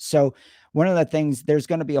reasons. So one of the things, there's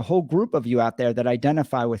going to be a whole group of you out there that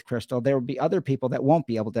identify with Crystal. There will be other people that won't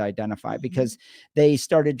be able to identify because they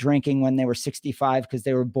started drinking when they were 65 because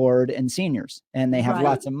they were bored and seniors, and they have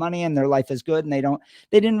lots of money and their life is good, and they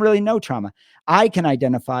didn't really know trauma. I can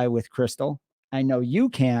identify with Crystal. I know you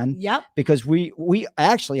can. Yep. Because we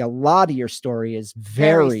actually, a lot of your story is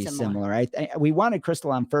very similar. We wanted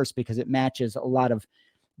Crystal on first because it matches a lot of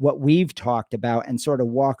what we've talked about and sort of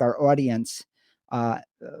walk our audience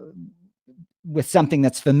with something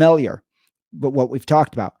that's familiar with what we've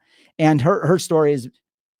talked about. And her story is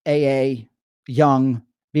AA, young,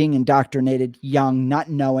 being indoctrinated, young, not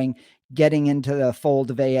knowing, getting into the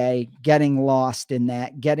fold of AA, getting lost in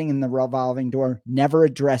that, getting in the revolving door, never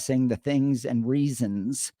addressing the things and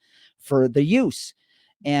reasons for the use.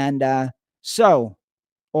 And so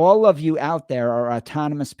all of you out there are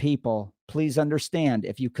autonomous people. Please understand,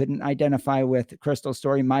 if you couldn't identify with Crystal's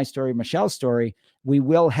story, my story, Michelle's story, we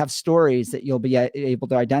will have stories that you'll be able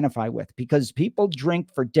to identify with, because people drink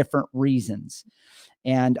for different reasons.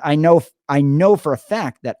 And I know for a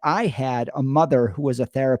fact that I had a mother who was a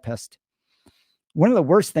therapist. One of the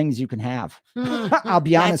worst things you can have, I'll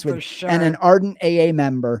be honest with you, sure. and an ardent AA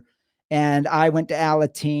member. And I went to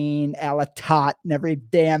Alateen, Alatot, and every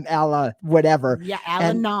damn Ala, whatever. Yeah,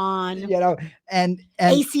 Al-Anon. And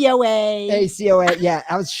ACOA. Yeah,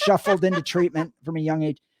 I was shuffled into treatment from a young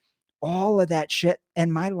age. All of that shit.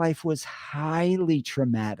 And my life was highly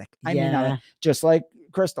traumatic. I mean, just like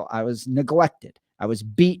Crystal, I was neglected. I was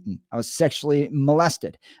beaten. I was sexually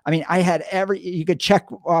molested. I mean, I had you could check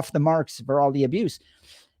off the marks for all the abuse.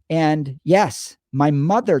 And yes, my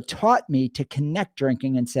mother taught me to connect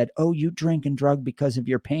drinking and said, oh, you drink and drug because of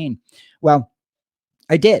your pain. Well,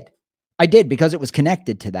 I did because it was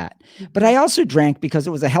connected to that. But I also drank because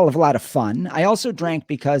it was a hell of a lot of fun. I also drank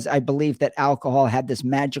because I believed that alcohol had this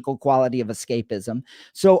magical quality of escapism.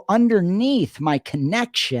 So underneath my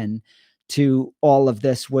connection to all of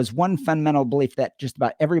this was one fundamental belief that just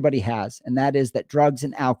about everybody has, and that is that drugs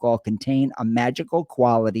and alcohol contain a magical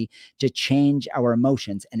quality to change our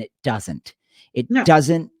emotions, and it doesn't. It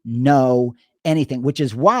doesn't know anything, which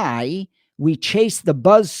is why we chase the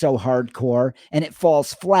buzz so hardcore and it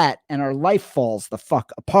falls flat and our life falls the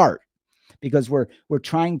fuck apart, because we're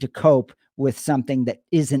trying to cope with something that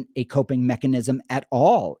isn't a coping mechanism at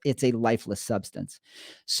all. It's a lifeless substance.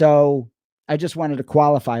 So I just wanted to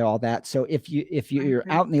qualify all that. So if you're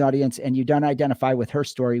out in the audience and you don't identify with her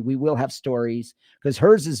story, we will have stories, because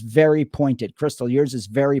hers is very pointed. Crystal, yours is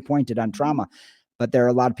very pointed on trauma, but there are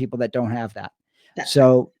a lot of people that don't have that.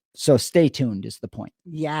 So stay tuned is the point.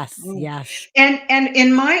 Yes. Yes. And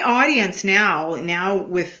in my audience now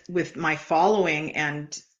with my following,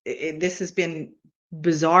 and this has been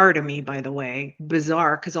bizarre to me, by the way,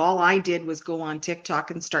 because all I did was go on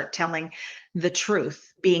TikTok and start telling the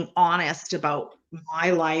truth, being honest about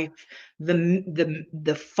my life,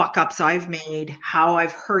 the fuck ups I've made, how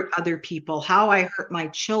I've hurt other people, how I hurt my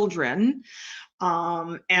children,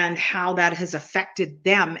 and how that has affected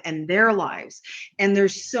them and their lives. And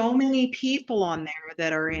there's so many people on there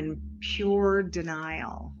that are in pure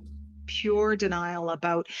denial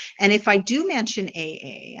about, and if I do mention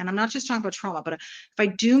AA, and I'm not just talking about trauma, but if I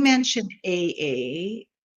do mention AA,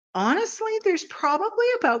 honestly, there's probably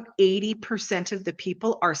about 80% of the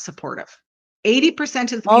people are supportive. 80% of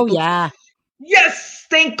the people. Oh, yeah. Yes,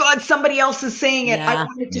 thank God somebody else is saying it. I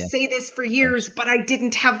wanted to say this for years, but I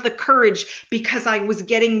didn't have the courage because I was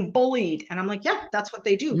getting bullied. And I'm like, yeah, that's what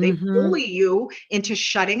they do. They bully you into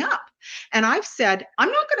shutting up. And I've said,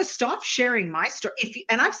 I'm not going to stop sharing my story.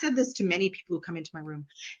 And I've said this to many people who come into my room.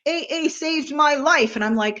 AA saved my life. And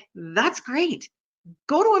I'm like, that's great.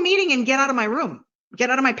 Go to a meeting and get out of my room. Get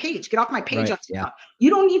out of my page. Get off my page. Right, You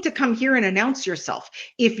don't need to come here and announce yourself.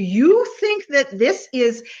 If you think that this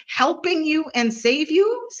is helping you and saving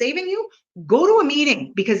you, go to a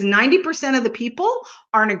meeting, because 90% of the people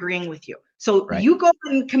aren't agreeing with you. So you go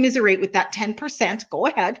and commiserate with that 10%. Go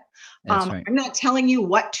ahead. I'm not telling you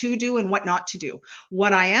what to do and what not to do.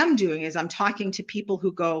 What I am doing is I'm talking to people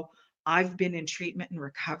who go, I've been in treatment and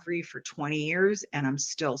recovery for 20 years and I'm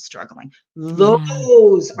still struggling.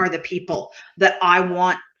 Those are the people that I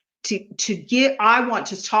want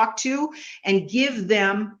to talk to and give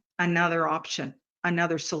them another option,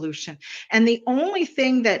 another solution. And the only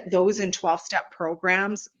thing that those in 12-step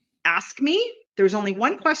programs ask me, there's only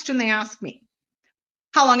one question they ask me.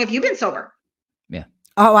 How long have you been sober? Yeah.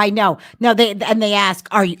 Oh, I know. No, they ask,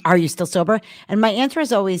 are you still sober? And my answer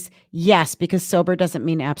is always yes, because sober doesn't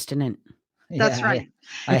mean abstinent. That's right.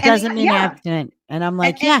 It doesn't mean abstinent. And I'm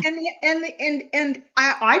like, and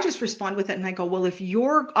I just respond with it and I go, well,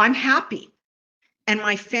 I'm happy and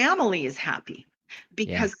my family is happy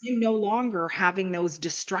because I'm no longer having those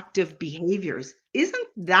destructive behaviors. Isn't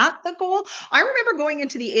that the goal? I remember going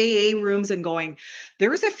into the AA rooms and going,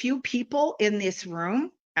 there's a few people in this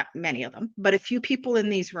room, many of them, but a few people in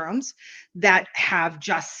these rooms that have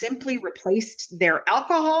just simply replaced their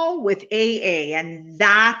alcohol with AA, and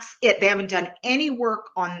that's it. They haven't done any work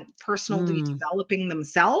on personally developing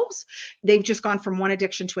themselves. They've just gone from one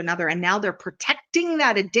addiction to another, and now they're protecting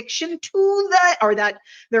that addiction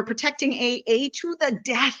they're protecting AA to the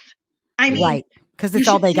death. I mean, right, because it's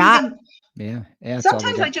all they got. Yeah.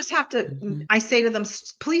 Sometimes I just have to, I say to them,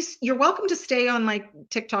 please, you're welcome to stay on my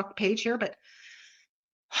TikTok page here, but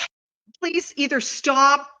please either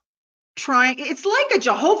stop trying. It's like a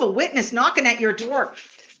Jehovah Witness knocking at your door.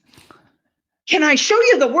 Can I show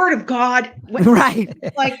you the word of God? Right.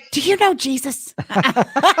 Like, do you know Jesus? Do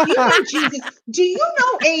you know Jesus? Do you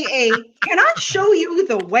know AA? Can I show you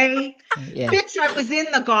the way? Yeah. Bitch, I was in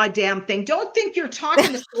the goddamn thing. Don't think you're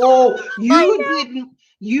talking to,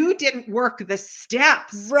 you didn't work the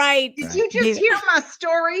steps. Right. Did you just hear my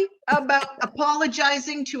story about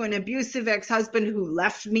apologizing to an abusive ex-husband who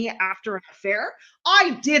left me after an affair?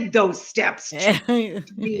 I did those steps too.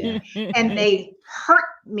 And they hurt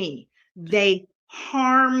me. They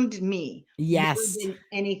harmed me. Yes. More than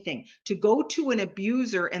anything. To go to an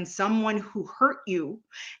abuser and someone who hurt you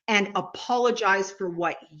and apologize for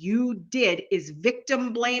what you did is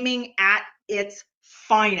victim blaming at its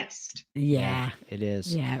finest. Yeah, it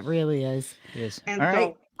is. Yeah, it really is. It is. And All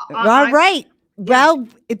right. All right. Well,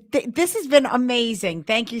 this has been amazing.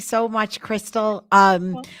 Thank you so much, Crystal.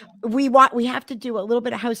 We have to do a little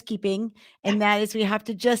bit of housekeeping, and that is we have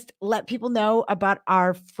to just let people know about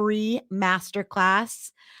our free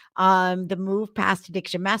masterclass, the Move Past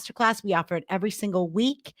Addiction Masterclass. We offer it every single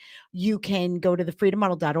week. You can go to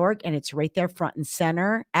thefreedommodel.org, and it's right there front and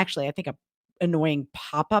center. Actually, I think a annoying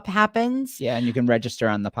pop-up happens. Yeah, and you can register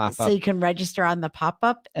on the pop-up. So you can register on the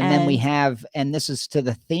pop-up. And then we have, and this is to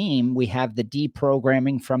the theme, we have the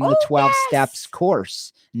deprogramming from the 12 steps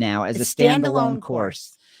course now as a standalone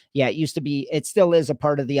course. Yeah, it used to be, it still is a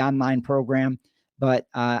part of the online program, but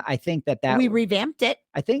I think that we revamped it.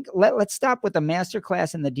 I think let's stop with the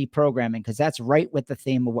masterclass and the deprogramming, because that's right with the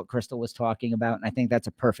theme of what Crystal was talking about. And I think that's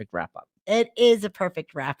a perfect wrap up. It is a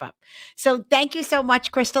perfect wrap up. So thank you so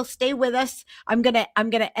much, Crystal. Stay with us. I'm gonna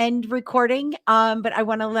end recording. But I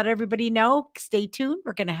want to let everybody know, stay tuned.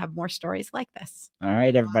 We're gonna have more stories like this. All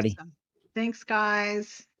right, everybody. Awesome. Thanks,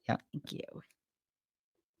 guys. Yeah. Thank you.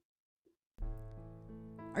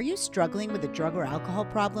 Are you struggling with a drug or alcohol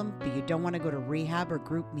problem, but you don't want to go to rehab or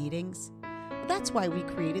group meetings? Well, that's why we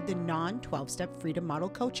created the non-12-step Freedom Model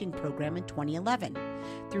Coaching Program in 2011.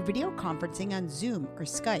 Through video conferencing on Zoom or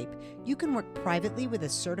Skype, you can work privately with a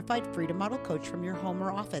certified Freedom Model coach from your home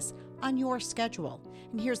or office on your schedule.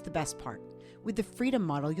 And here's the best part. With the Freedom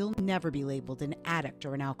Model, you'll never be labeled an addict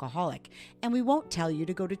or an alcoholic, and we won't tell you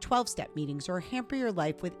to go to 12-step meetings or hamper your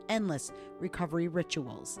life with endless recovery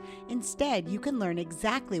rituals. Instead, you can learn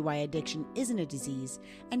exactly why addiction isn't a disease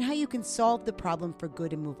and how you can solve the problem for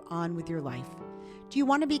good and move on with your life. Do you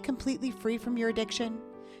want to be completely free from your addiction?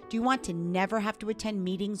 Do you want to never have to attend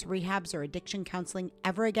meetings, rehabs, or addiction counseling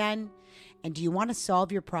ever again? And do you want to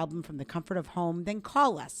solve your problem from the comfort of home? Then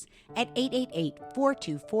call us at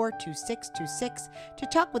 888-424-2626 to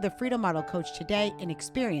talk with a Freedom Model coach today and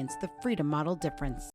experience the Freedom Model difference.